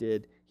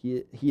resurrected.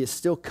 He is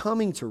still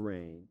coming to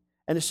reign.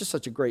 And it's just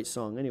such a great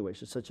song anyway.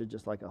 It's just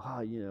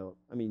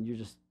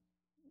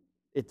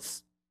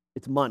it's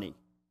money,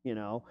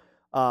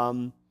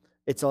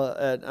 It's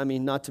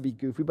not to be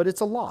goofy, but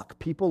it's a lock.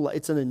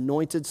 It's an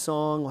anointed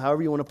song,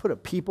 however you want to put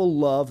it. People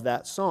love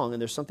that song.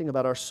 And there's something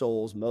about our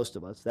souls, most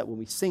of us, that when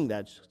we sing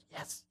that, it's just,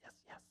 yes,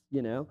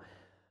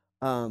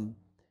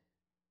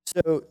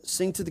 So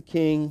Sing to the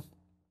King,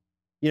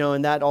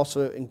 and that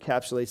also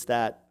encapsulates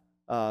that.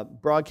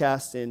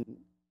 Broadcast and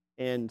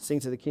Sing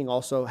to the King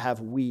also have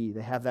we.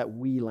 They have that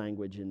we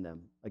language in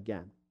them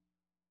again.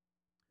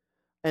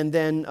 And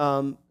then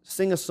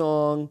Sing a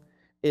Song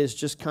is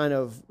just kind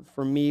of,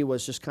 for me,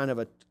 was just kind of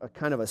a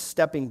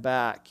stepping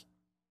back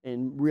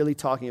and really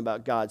talking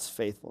about God's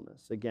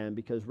faithfulness again,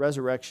 because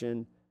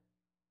resurrection,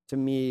 to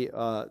me,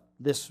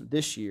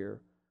 this year,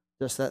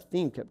 just that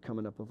theme kept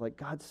coming up of like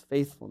God's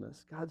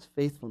faithfulness in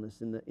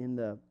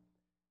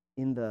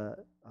the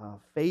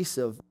face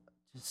of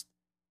just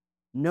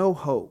no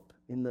hope,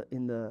 in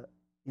the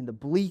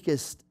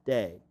bleakest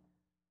day,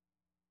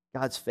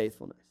 God's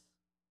faithfulness,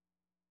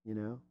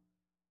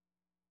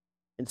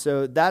 And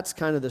so that's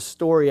kind of the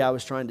story I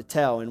was trying to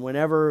tell. And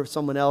whenever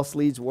someone else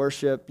leads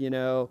worship,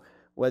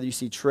 whether you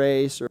see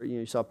Trace or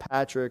you saw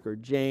Patrick or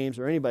James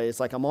or anybody, it's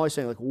like I'm always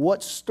saying, like,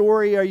 what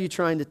story are you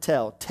trying to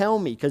tell? Tell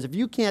me, because if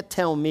you can't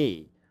tell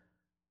me,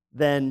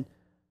 then,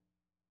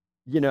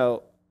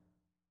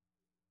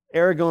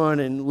 Aragorn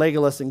and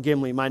Legolas and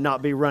Gimli might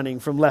not be running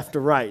from left to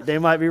right. They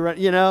might be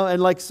running,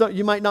 and like so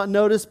you might not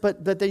notice,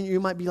 but then you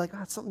might be like,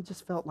 something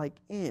just felt like,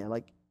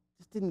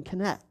 just didn't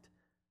connect.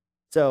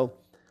 So,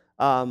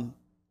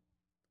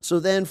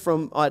 then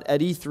from at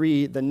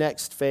E3, the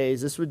next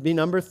phase, this would be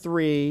number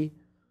three,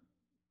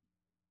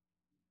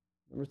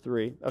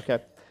 okay,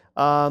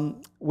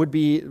 would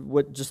be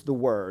just the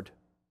word,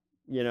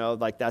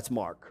 like that's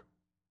Mark.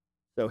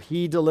 So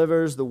he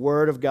delivers the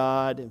word of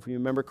God. If you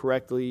remember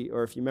correctly,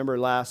 or if you remember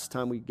last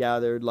time we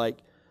gathered, like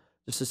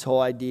just this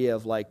whole idea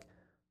of like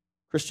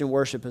Christian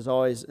worship is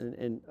always,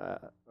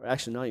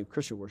 actually not even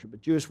Christian worship,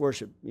 but Jewish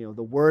worship,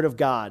 the word of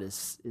God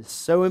is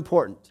so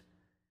important.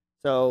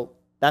 So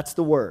that's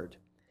the word.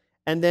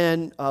 And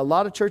then a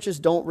lot of churches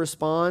don't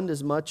respond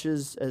as much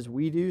as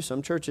we do.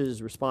 Some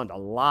churches respond a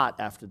lot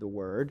after the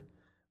word.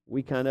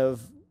 We kind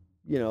of,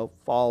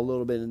 fall a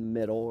little bit in the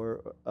middle,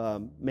 or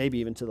maybe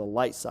even to the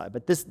light side.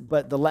 But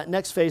the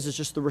next phase is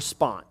just the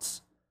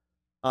response.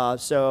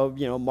 So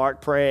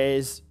Mark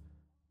prays,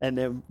 and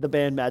then the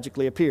band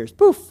magically appears,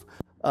 poof,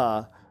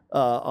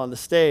 on the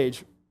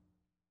stage.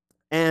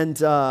 And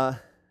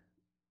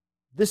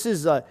this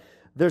is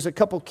there's a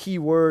couple key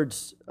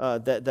words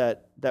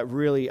that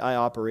really I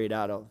operate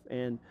out of.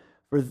 And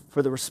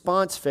For the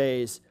response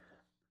phase,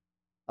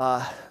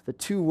 the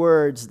two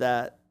words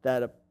that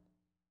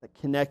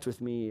connect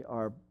with me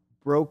are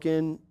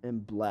broken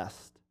and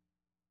blessed.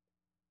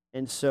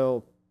 And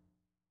so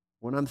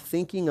when I'm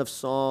thinking of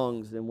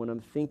songs and when I'm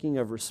thinking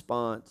of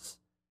response,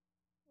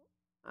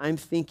 I'm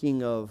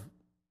thinking of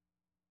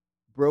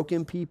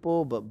broken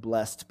people but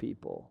blessed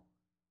people.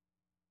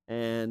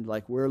 And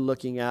like we're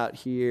looking out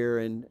here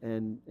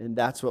and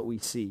that's what we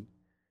see.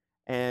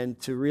 And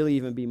to really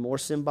even be more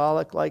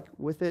symbolic like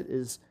with it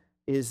is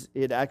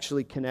it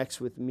actually connects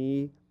with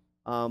me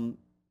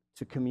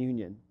to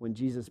communion when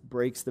Jesus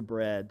breaks the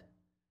bread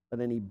and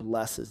then he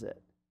blesses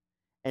it.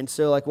 And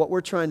so like what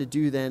we're trying to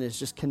do then is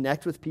just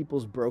connect with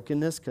people's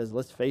brokenness, because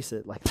let's face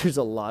it, like there's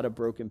a lot of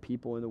broken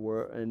people in the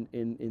world and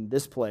in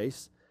this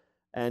place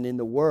and in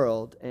the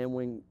world. And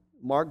when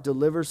Mark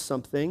delivers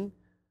something,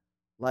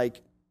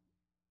 like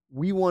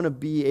we want to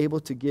be able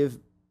to give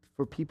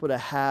for people to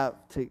have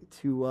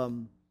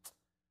to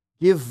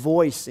give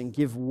voice and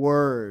give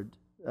word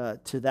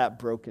to that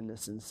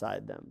brokenness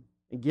inside them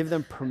and give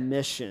them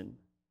permission.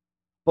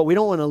 But we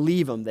don't want to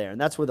leave them there,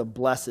 and that's where the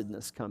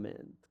blessedness comes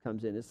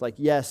in. It's like,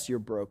 yes, you're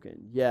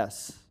broken.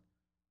 Yes,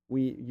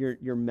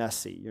 you're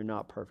messy. You're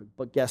not perfect.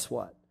 But guess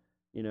what?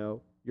 You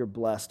know, you're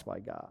blessed by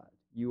God.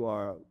 You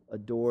are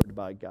adored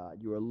by God.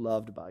 You are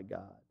loved by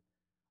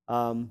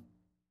God.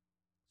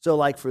 So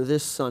like for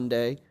this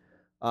Sunday,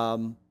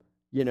 you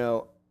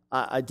know,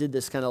 I did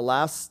this kind of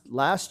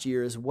last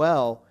year as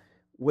well,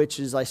 which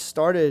is I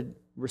started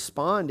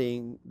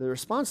responding the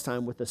response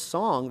time with a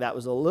song that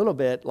was a little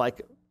bit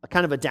like a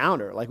kind of a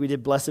downer, like we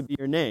did Blessed Be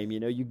Your Name. You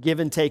know, you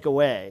give and take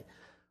away.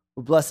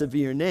 Well, blessed be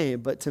your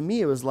name. But to me,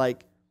 it was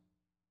like,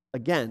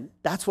 again,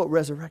 that's what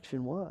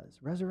resurrection was.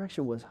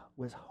 Resurrection was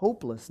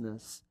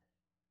hopelessness,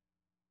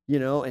 you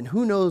know, and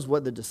who knows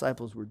what the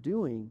disciples were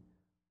doing,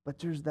 but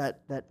there's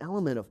that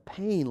element of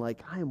pain,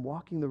 like I am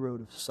walking the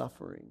road of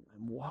suffering.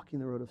 I'm walking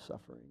the road of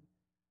suffering.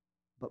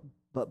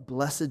 But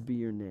blessed be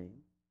your name,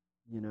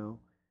 you know.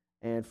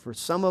 And for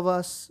some of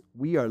us,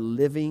 we are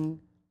living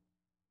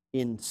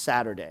in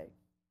Saturday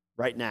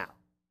right now.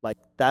 Like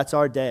that's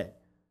our day.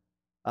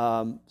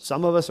 Some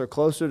of us are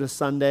closer to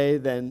Sunday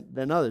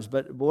than others.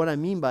 But what I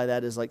mean by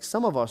that is like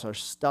some of us are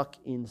stuck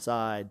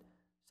inside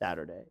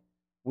Saturday.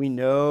 We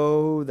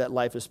know that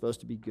life is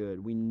supposed to be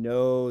good. We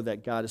know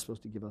that God is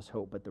supposed to give us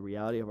hope. But the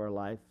reality of our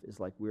life is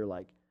like we're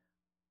like,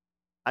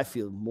 I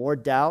feel more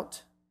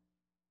doubt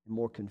and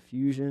more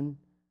confusion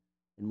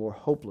and more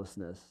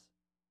hopelessness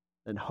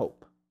than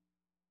hope.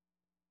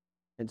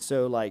 And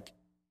so like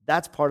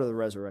that's part of the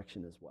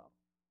resurrection as well.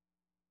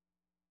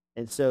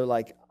 And so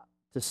like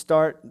to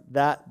start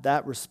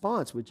that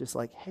response with just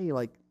like, hey,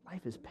 like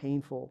life is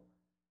painful,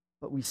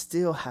 but we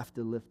still have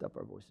to lift up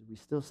our voices. We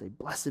still say,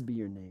 blessed be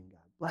your name, God.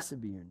 Blessed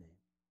be your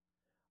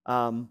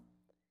name.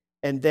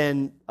 And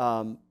then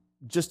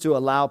just to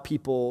allow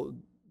people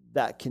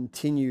that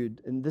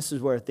continued, and this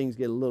is where things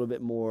get a little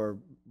bit more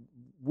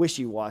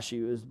wishy-washy.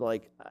 It was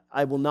like,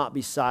 I will not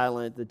be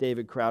silent, the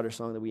David Crowder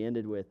song that we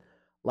ended with.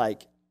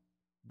 Like,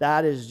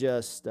 that is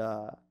just,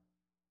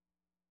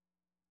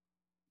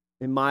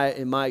 in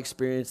my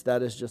experience,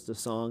 that is just a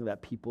song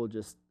that people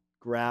just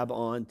grab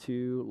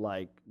onto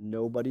like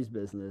nobody's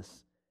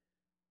business,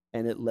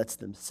 and it lets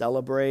them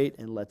celebrate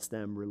and lets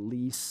them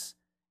release.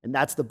 And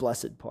that's the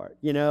blessed part.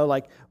 You know,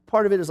 like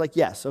part of it is like,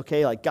 yes,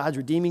 okay, like God's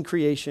redeeming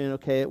creation,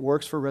 okay, it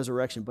works for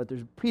resurrection, but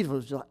there's people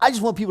who are like, I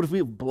just want people to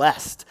feel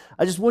blessed.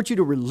 I just want you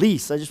to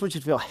release. I just want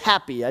you to feel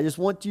happy. I just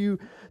want you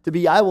to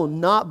be, I will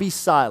not be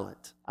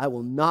silent. I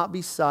will not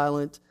be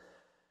silent.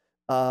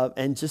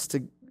 And just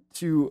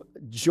to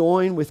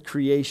join with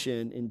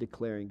creation in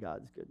declaring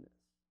God's goodness.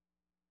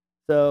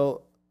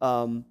 So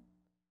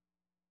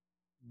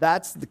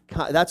that's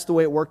the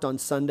way it worked on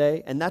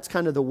Sunday, and that's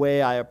kind of the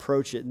way I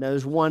approach it. And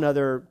there's one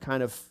other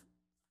kind of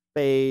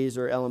phase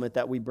or element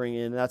that we bring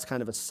in, and that's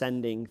kind of a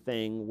sending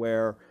thing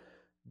where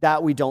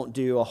that we don't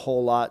do a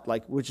whole lot,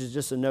 like which is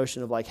just a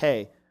notion of like,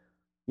 hey,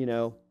 you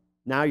know,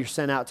 now you're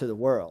sent out to the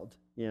world.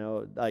 You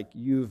know, like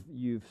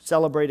you've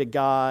celebrated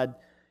God,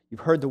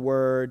 you've heard the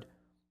word,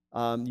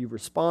 you've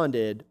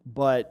responded,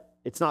 but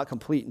it's not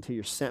complete until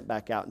you're sent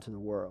back out into the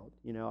world.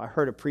 You know, I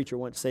heard a preacher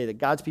once say that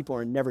God's people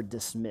are never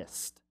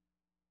dismissed.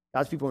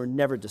 God's people are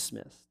never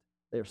dismissed.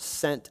 They're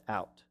sent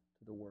out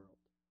to the world.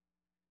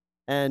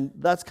 And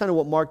that's kind of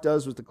what Mark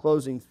does with the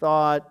closing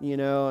thought, you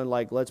know, and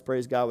like, let's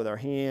praise God with our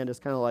hand. It's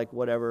kind of like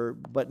whatever,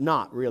 but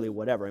not really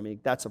whatever. I mean,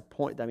 that's a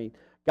point. I mean,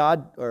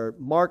 God or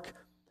Mark,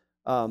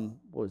 what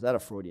was that, a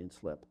Freudian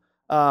slip?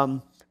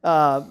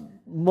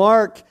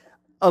 Mark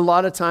a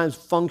lot of times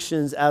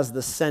functions as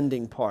the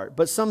sending part,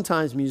 but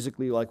sometimes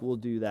musically, like we'll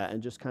do that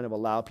and just kind of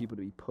allow people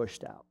to be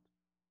pushed out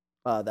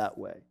that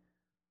way.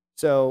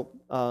 So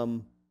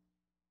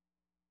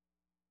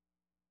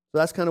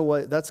that's kind of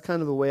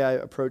the way I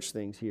approach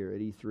things here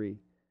at E3.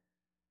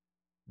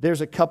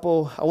 There's a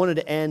couple. I wanted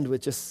to end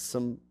with just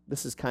some.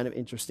 This is kind of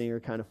interesting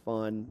or kind of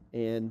fun,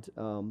 and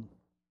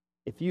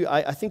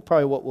I think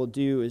probably what we'll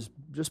do is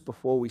just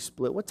before we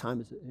split. What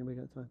time is it? Anybody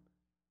got time?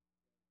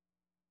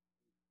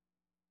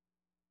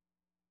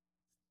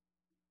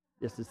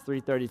 Yes, it's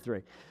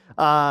 3:33.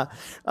 Uh,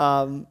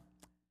 um,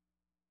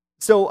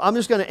 so I'm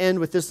just going to end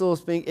with this little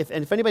thing. If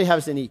anybody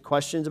has any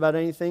questions about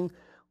anything,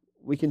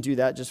 we can do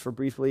that just for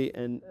briefly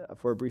and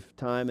for a brief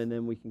time, and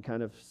then we can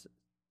kind of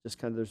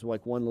there's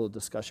like one little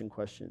discussion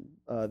question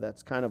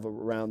that's kind of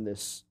around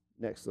this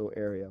next little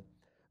area.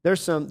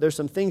 There's some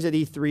things at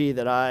E3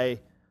 that I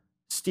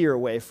steer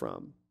away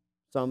from.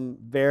 Some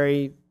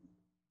very,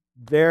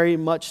 very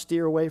much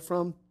steer away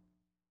from,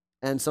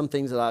 and some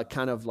things that I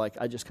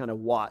just kind of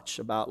watch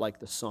about like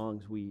the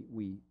songs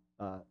we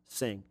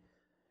sing.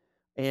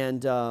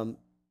 And the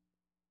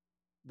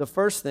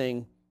first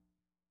thing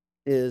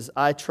is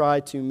I try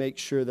to make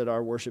sure that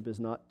our worship is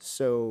not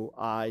so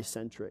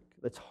I-centric.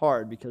 That's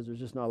hard because there's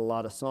just not a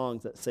lot of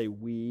songs that say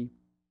we,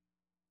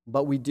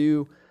 but we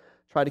do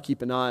try to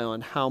keep an eye on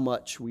how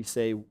much we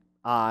say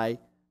I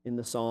in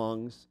the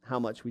songs, how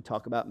much we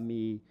talk about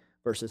me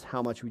versus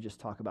how much we just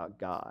talk about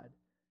God,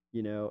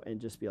 and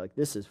just be like,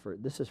 this is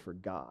for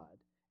God.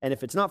 And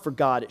if it's not for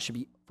God, it should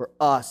be for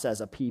us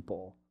as a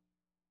people.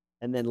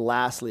 And then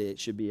lastly, it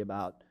should be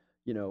about,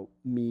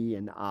 me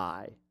and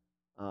I.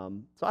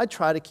 So I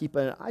try to keep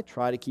an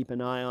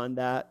eye on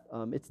that.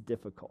 It's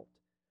difficult,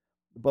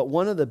 but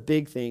one of the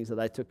big things that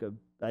I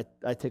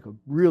take a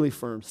really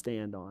firm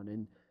stand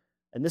on,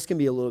 and this can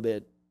be a little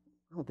bit,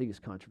 I don't think it's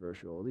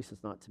controversial, at least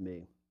it's not to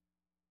me,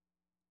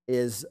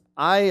 is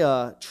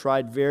I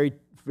tried very,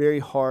 very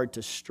hard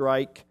to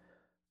strike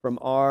from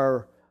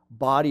our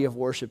body of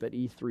worship at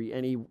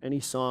E3 any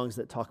songs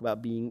that talk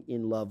about being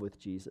in love with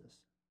Jesus.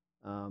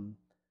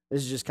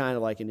 This is just kind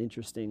of like an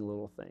interesting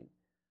little thing.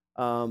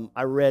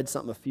 I read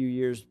something a few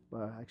years,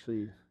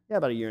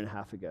 about a year and a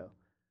half ago,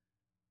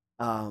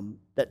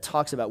 that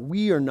talks about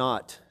we are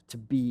not to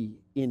be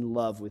in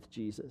love with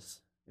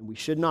Jesus. And we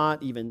should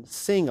not even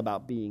sing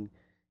about being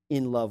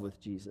in love with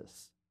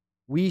Jesus.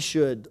 We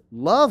should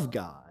love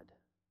God,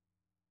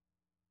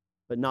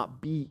 but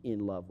not be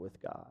in love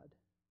with God.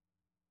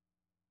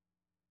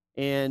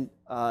 And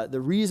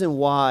the reason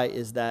why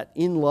is that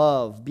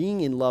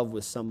being in love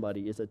with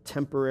somebody is a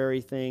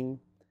temporary thing.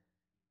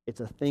 It's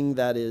a thing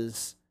that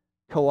is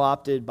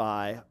co-opted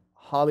by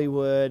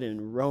Hollywood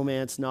and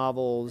romance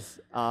novels,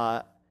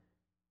 and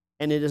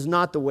it is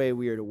not the way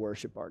we are to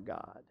worship our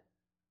God.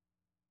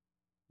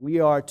 We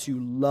are to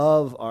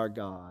love our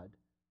God,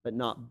 but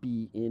not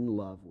be in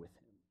love with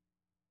Him.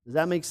 Does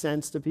that make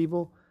sense to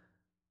people?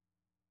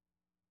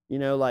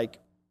 Like,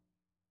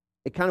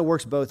 it kind of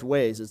works both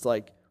ways. It's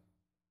like,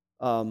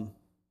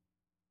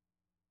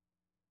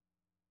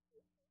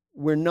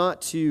 we're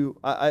not to,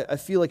 I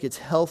feel like it's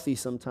healthy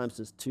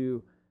sometimes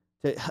to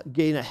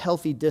gain a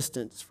healthy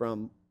distance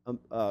from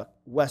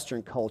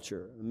Western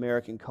culture,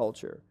 American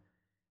culture.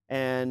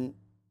 And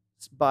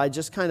by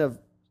just kind of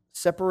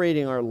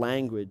separating our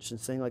language and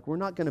saying, like, we're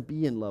not going to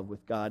be in love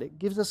with God, it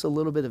gives us a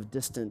little bit of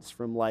distance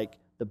from, like,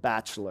 The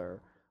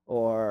Bachelor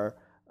or,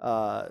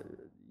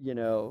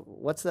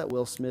 what's that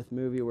Will Smith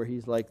movie where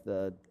he's like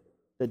the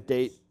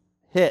date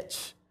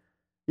Hitch?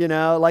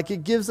 Like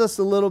it gives us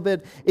a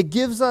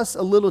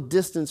little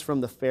distance from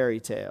the fairy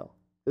tale,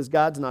 because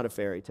God's not a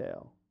fairy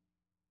tale.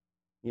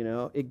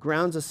 It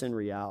grounds us in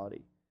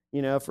reality.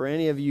 For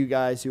any of you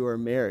guys who are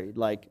married,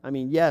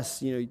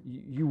 yes,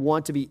 you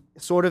want to be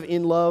sort of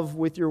in love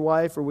with your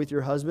wife or with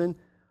your husband,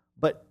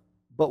 but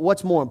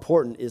what's more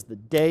important is the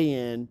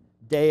day in,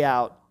 day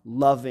out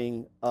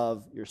loving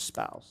of your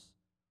spouse,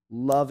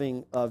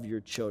 loving of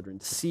your children,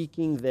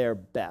 seeking their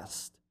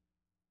best.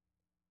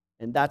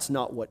 And that's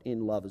not what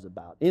in love is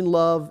about. In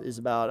love is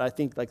about, I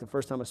think, like the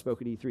first time I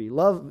spoke at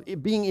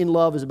E3, being in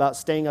love is about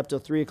staying up till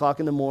 3 o'clock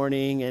in the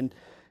morning and,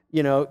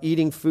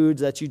 eating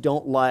foods that you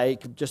don't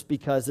like just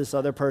because this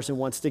other person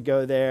wants to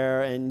go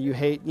there, and you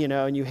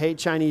hate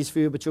Chinese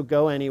food, but you'll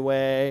go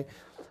anyway.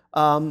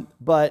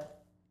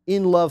 But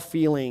in love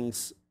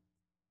feelings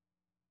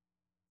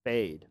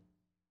fade.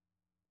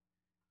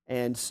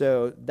 And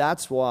so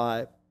that's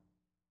why,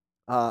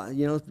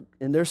 and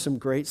there's some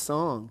great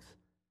songs,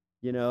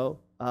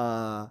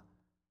 I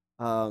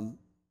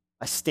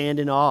stand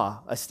in awe.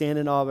 I stand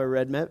in awe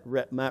of Matt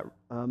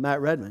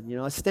Redman.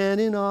 I stand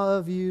in awe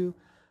of you.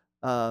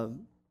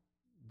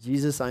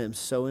 Jesus, I am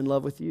so in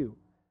love with you.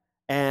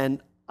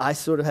 And I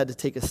sort of had to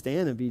take a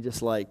stand and be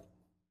just like,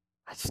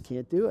 I just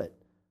can't do it.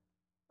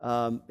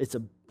 It's a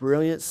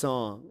brilliant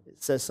song.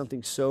 It says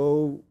something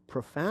so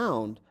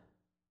profound,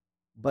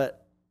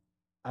 but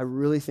I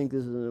really think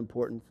this is an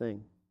important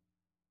thing.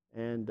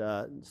 And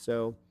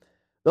so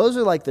those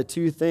are like the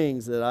two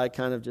things that I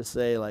kind of just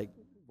say, like,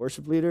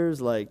 worship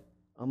leaders, like,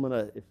 I'm going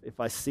to, if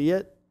I see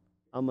it,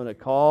 I'm going to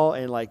call,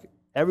 and like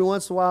every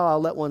once in a while I'll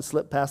let one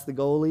slip past the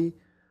goalie,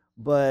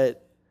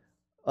 but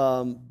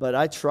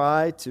I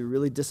try to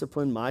really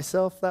discipline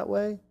myself that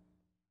way.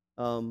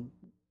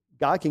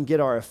 God can get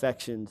our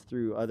affections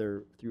through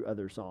other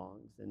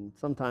songs, and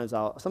sometimes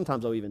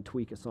I'll even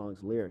tweak a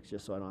song's lyrics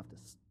just so I don't have to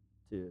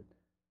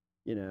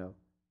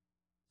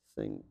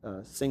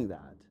sing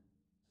that.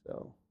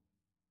 So.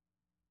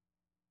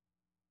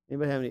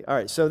 Anybody have any? All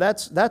right, so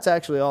that's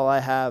actually all I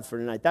have for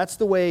tonight. That's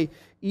the way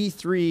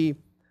E3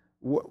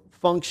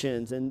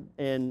 functions,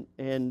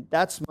 and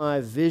that's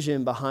my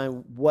vision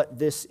behind what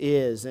this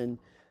is. And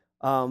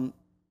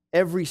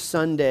every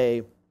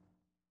Sunday,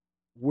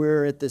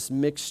 we're at this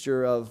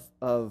mixture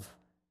of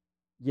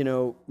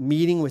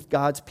meeting with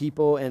God's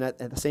people and at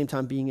the same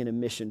time being in a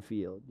mission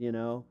field,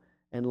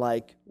 and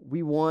like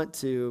we want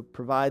to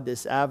provide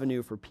this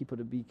avenue for people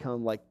to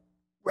become like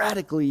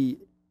radically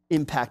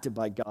impacted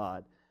by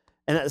God.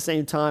 And at the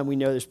same time, we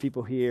know there's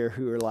people here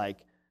who are like,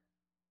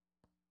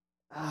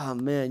 oh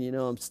man,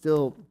 I'm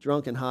still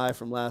drunk and high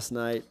from last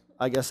night.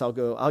 I guess I'll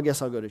go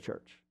to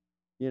church,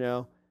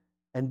 and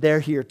they're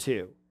here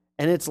too.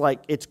 And it's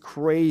like, it's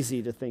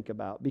crazy to think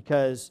about,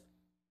 because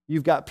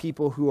you've got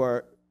people who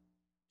are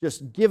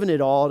just giving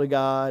it all to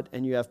God,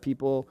 and you have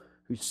people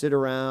who sit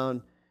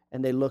around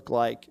and they look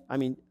like,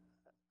 I'm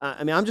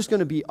just going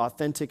to be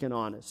authentic and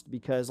honest,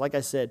 because like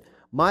I said,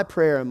 my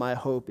prayer and my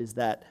hope is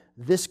that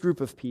this group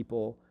of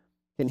people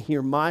can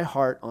hear my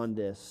heart on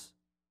this,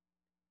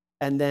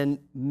 and then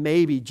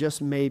maybe,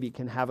 just maybe,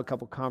 can have a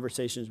couple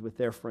conversations with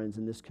their friends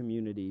in this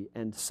community,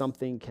 and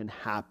something can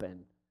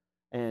happen,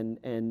 and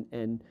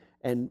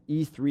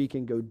E3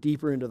 can go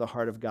deeper into the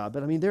heart of God.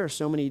 But there are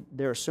so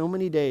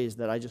many days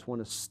that I just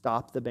want to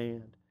stop the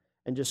band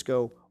and just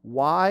go,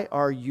 why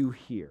are you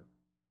here?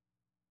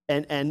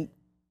 And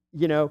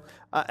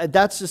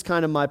that's just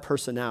kind of my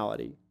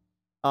personality.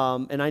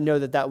 And I know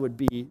that would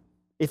be,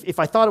 if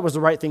I thought it was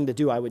the right thing to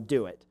do, I would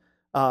do it.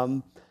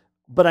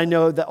 But I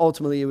know that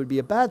ultimately it would be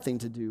a bad thing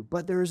to do.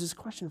 But there is this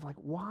question of like,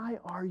 why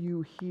are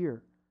you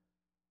here?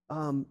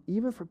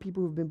 Even for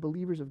people who've been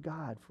believers of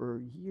God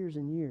for years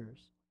and years,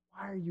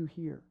 why are you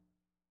here?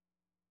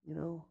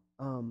 And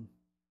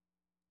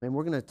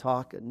we're going to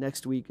talk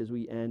next week as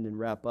we end and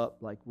wrap up.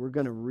 Like, we're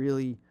going to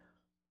really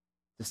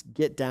just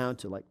get down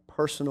to like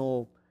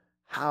personal,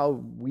 how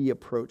we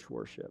approach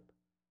worship.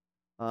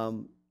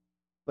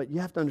 But you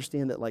have to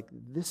understand that like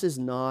this is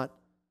not,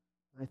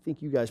 I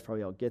think you guys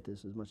probably all get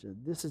this as much as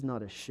this is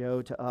not a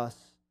show to us.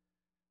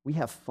 We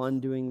have fun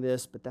doing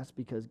this, but that's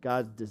because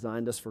God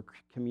designed us for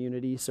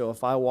community. So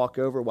if I walk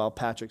over while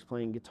Patrick's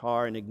playing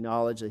guitar and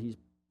acknowledge that he's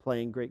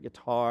playing great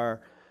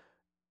guitar,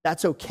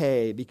 that's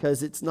okay,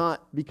 because it's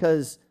not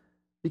because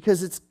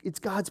it's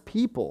God's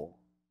people,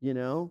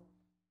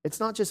 It's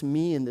not just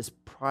me in this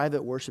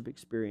private worship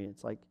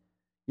experience, like,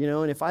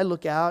 and if I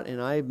look out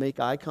and I make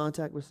eye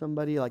contact with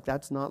somebody, like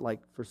that's not like,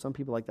 for some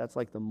people, like that's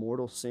like the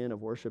mortal sin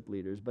of worship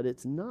leaders, but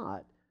it's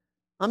not.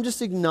 I'm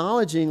just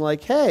acknowledging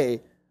like,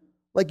 hey,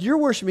 like you're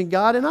worshiping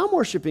God and I'm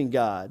worshiping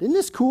God. Isn't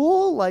this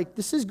cool? Like,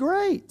 this is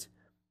great.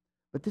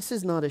 But this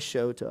is not a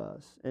show to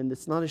us, and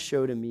it's not a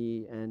show to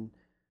me, and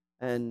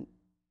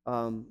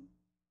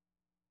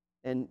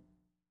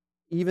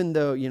even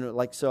though,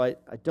 like, so I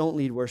don't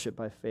lead worship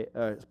by faith,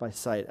 by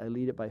sight. I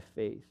lead it by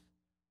faith.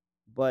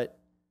 But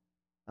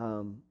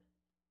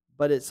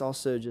it's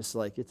also just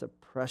like, it's a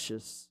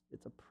precious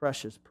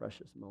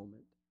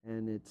moment,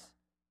 and it's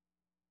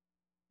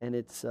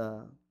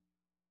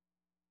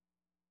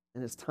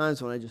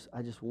times when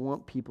I just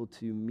want people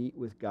to meet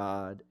with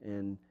God,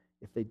 and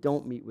if they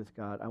don't meet with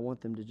God, I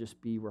want them to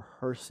just be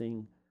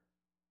rehearsing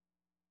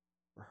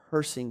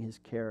His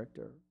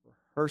character,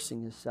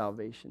 rehearsing His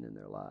salvation in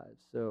their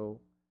lives. So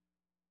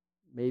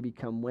maybe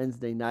come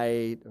Wednesday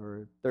night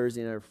or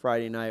Thursday night or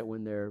Friday night,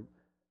 when they're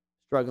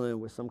struggling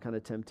with some kind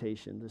of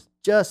temptation,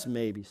 just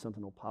maybe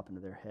something will pop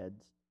into their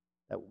heads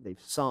that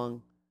they've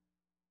sung,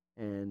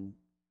 and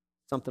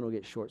something will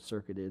get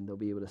short-circuited, and they'll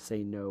be able to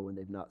say no when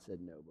they've not said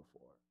no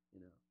before.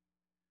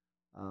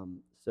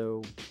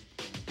 So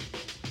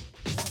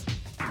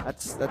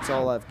that's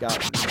all I've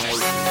got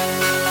tonight.